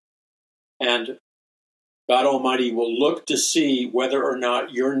judge. And God Almighty will look to see whether or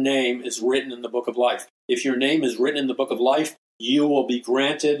not your name is written in the book of life. If your name is written in the book of life, you will be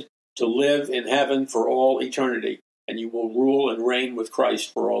granted to live in heaven for all eternity, and you will rule and reign with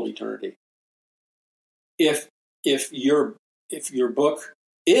Christ for all eternity. If your book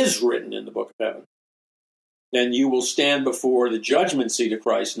is written in the book of heaven, then you will stand before the judgment seat of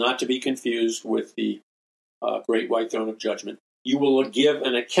Christ, not to be confused with the great white throne of judgment. You will give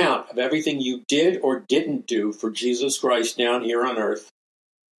an account of everything you did or didn't do for Jesus Christ down here on earth.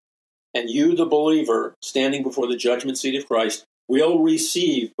 And you, the believer, standing before the judgment seat of Christ, will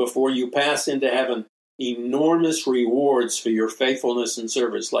receive, before you pass into heaven, enormous rewards for your faithfulness and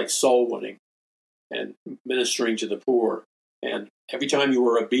service, like soul winning and ministering to the poor. And every time you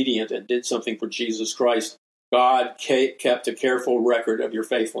were obedient and did something for Jesus Christ, God kept a careful record of your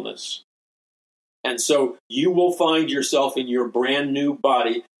faithfulness. And so you will find yourself in your brand new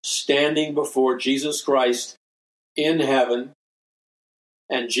body standing before Jesus Christ in heaven.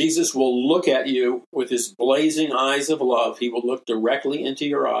 And Jesus will look at you with his blazing eyes of love. He will look directly into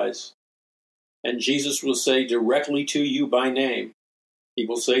your eyes. And Jesus will say directly to you by name, he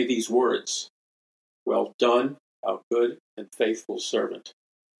will say these words, "Well done, thou good and faithful servant."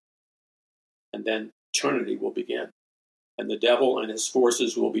 And then eternity will begin. and the devil and his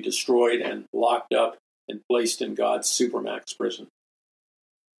forces will be destroyed and locked up and placed in God's supermax prison.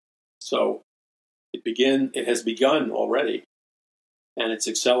 So it has begun already, and it's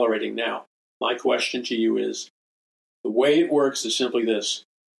accelerating now. My question to you is, the way it works is simply this.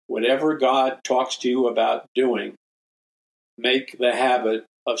 Whatever God talks to you about doing, make the habit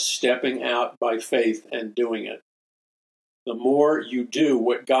of stepping out by faith and doing it. The more you do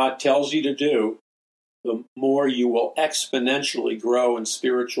what God tells you to do, the more you will exponentially grow in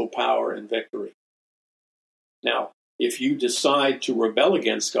spiritual power and victory. Now, if you decide to rebel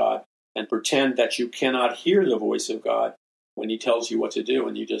against God and pretend that you cannot hear the voice of God when he tells you what to do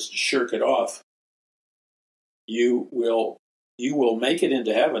and you just shirk it off, you will make it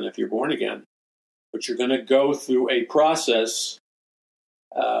into heaven if you're born again. But you're going to go through a process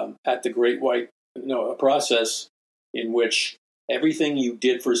at the a process in which everything you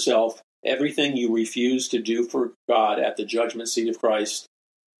did for self, everything you refused to do for God at the judgment seat of Christ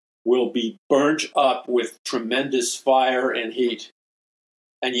will be burnt up with tremendous fire and heat.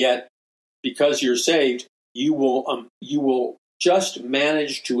 And yet, because you're saved, you will just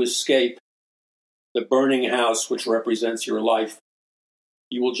manage to escape the burning house which represents your life.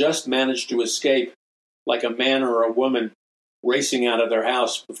 You will just manage to escape like a man or a woman racing out of their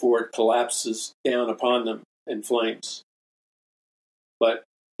house before it collapses down upon them in flames. But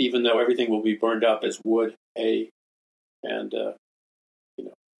even though everything will be burned up as wood, hay, and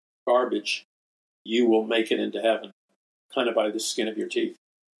garbage, you will make it into heaven, kind of by the skin of your teeth.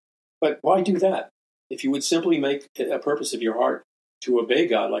 But why do that? If you would simply make a purpose of your heart to obey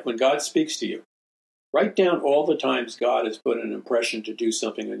God, like when God speaks to you, write down all the times God has put an impression to do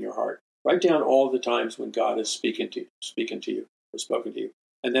something in your heart. Write down all the times when God has spoken to you or spoken to you.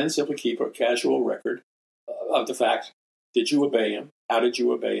 And then simply keep a casual record of the fact, did you obey him? How did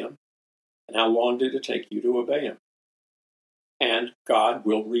you obey him? And how long did it take you to obey him? And God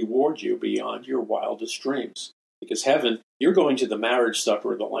will reward you beyond your wildest dreams. Because heaven, you're going to the marriage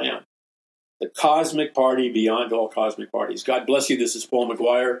supper of the Lamb, the cosmic party beyond all cosmic parties. God bless you. This is Paul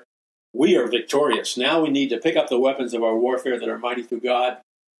McGUIRE. We are victorious. Now we need to pick up the weapons of our warfare that are mighty through God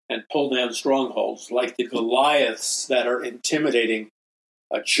and pull down strongholds like the Goliaths that are intimidating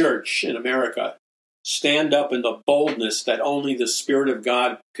a church in America. Stand up in the boldness that only the Spirit of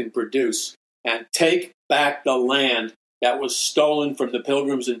God can produce and take back the land that was stolen from the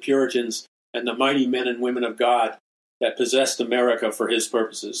Pilgrims and Puritans and the mighty men and women of God that possessed America for his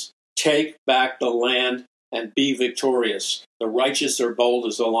purposes. Take back the land and be victorious. The righteous are bold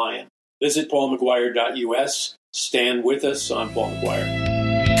as a lion. Visit paulmcguire.us. Stand with us. I'm Paul McGUIRE.